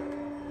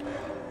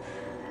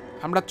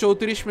 আমরা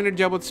 34 মিনিট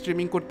যাবৎ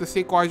স্ট্রিমিং করতেছি।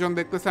 কয়জন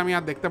দেখতেছে আমি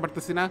আর দেখতে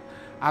পারতেছি না।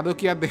 আদৌ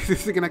কি আর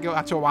দেখতেছি কিনা কেউ?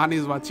 আচ্ছা, 1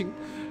 ইজ ওয়াচিং।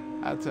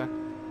 আচ্ছা,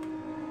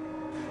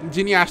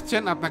 যিনি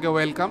আসছেন আপনাকে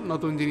ওয়েলকাম।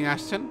 নতুন যিনি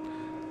আসছেন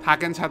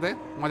থাকেন সাথে,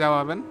 মজা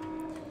পাবেন।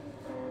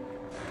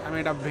 আমি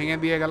এটা ভেঙে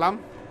দিয়ে গেলাম।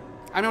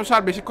 আমি অবশ্য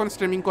আর বেশিক্ষণ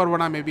স্ট্রিমিং করবো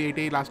না, মেবি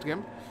এটাই লাস্ট গেম,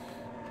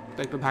 তো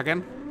একটু থাকেন।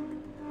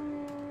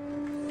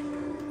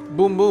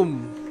 Boom boom.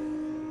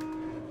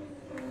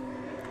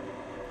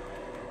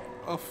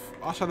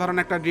 অসাধারণ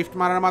একটা ড্রিফট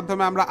মারার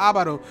মাধ্যমে আমরা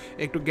আবারও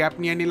একটু গ্যাপ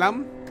নিয়ে নিলাম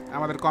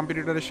আমাদের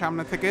কম্পিটিটরের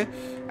সামনে থেকে।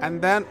 And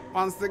then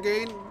once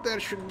again there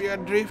should be a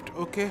drift.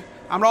 ওকে,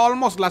 আমরা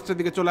অলমোস্ট লাস্টের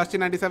দিকে চলে আসছি,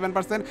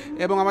 97%,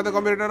 এবং আমাদের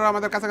কম্পিটিটরও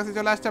আমাদের কাছাকাছি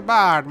চলে আসছে,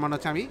 বাট মনে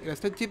হচ্ছে আমি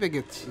রেসটা জিতে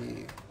গেছি।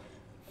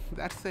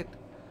 That's it.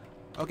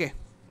 ওকে,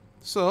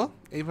 সো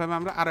এইভাবে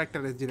আমরা আরও একটা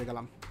রেস জিতে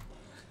গেলাম।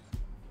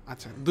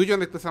 আচ্ছা, দুইজন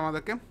দেখতেছে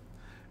আমাদেরকে।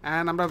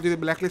 অ্যান্ড আমরা যদি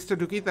ব্ল্যাক লিস্টে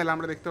ঢুকি তাহলে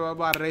আমরা দেখতে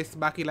পাবো আর রেস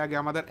বাকি লাগে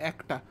আমাদের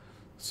একটা।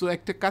 সো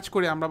একটা কাজ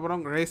করি, আমরা বরং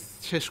রেস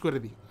শেষ করে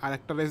দিই। আর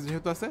একটা রেস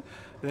যেহেতু আছে,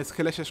 রেস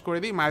খেলে শেষ করে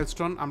দিই।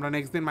 মাইলস্টোন আমরা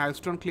নেক্সট দিন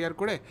মাইলস্টোন ক্লিয়ার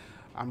করে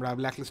আমরা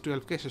ব্ল্যাক লিস্ট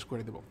 12কে শেষ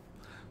করে দেবো।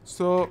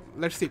 সো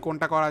লেটস সি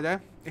কোনটা করা যায়।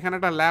 এখানে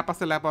একটা ল্যাপ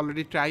আছে, ল্যাপ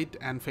অলরেডি ট্রাইড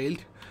অ্যান্ড ফেইল্ড।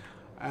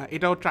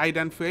 এটাও ট্রাইড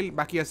অ্যান্ড ফেইল্ড।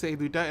 বাকি আছে এই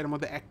দুইটা, এর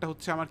মধ্যে একটা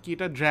হচ্ছে আমার কি,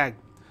 এটা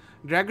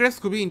ড্র্যাগ রেস।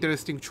 খুবই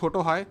ইন্টারেস্টিং, ছোট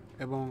হয়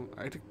এবং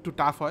এটা একটু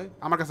টাফ হয়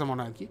আমার কাছে মনে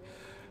হয় আর কি।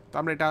 তো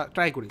আমরা এটা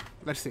ট্রাই করি,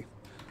 লেটস সি।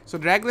 সো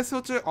ড্র্যাগ রেসে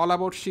হচ্ছে অল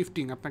অ্যাবাউট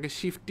শিফটিং। আপনাকে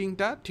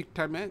শিফটিংটা ঠিক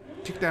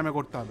টাইমে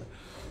করতে হবে।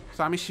 সো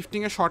আমি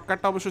শিফটিংয়ের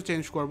শর্টকাটটা অবশ্য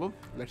চেঞ্জ করবো,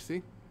 লেটস সি।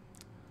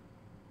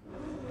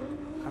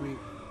 আমি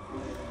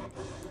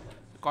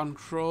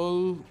কন্ট্রোল,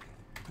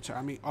 আচ্ছা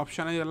আমি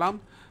অপশানে গেলাম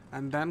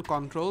and then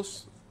controls,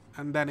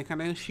 and then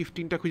এখানে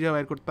শিফটিংটা খুঁজে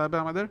বের করতে হবে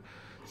আমাদের।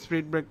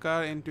 Speed breaker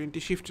N20,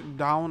 shift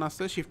down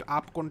আছে, শিফট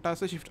আপ কোনটা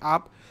আছে, শিফট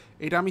আপ।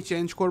 এটা আমি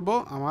চেঞ্জ করব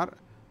আমার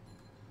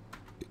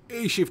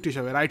এই শিফট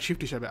হিসাবে, রাইট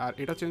শিফট হিসাবে। আর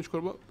এটা চেঞ্জ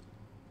করব,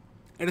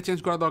 এটা চেঞ্জ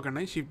করা দরকার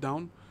নাই, শিফট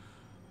ডাউন।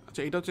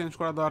 আচ্ছা, এটাও চেঞ্জ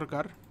করা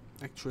দরকার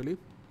অ্যাকচুয়ালি।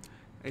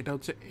 এটা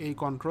হচ্ছে এই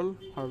কন্ট্রোল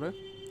হবে,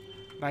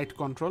 রাইট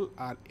কন্ট্রোল।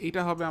 আর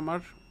এইটা হবে আমার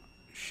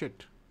শিট,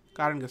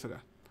 কারেন্ট গেছে গা।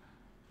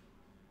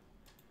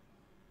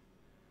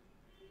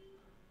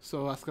 সো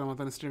আজকের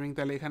মতন স্ট্রিমিং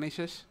তাহলে এখানেই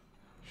শেষ,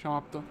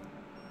 সমাপ্ত।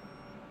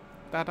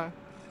 টাটা।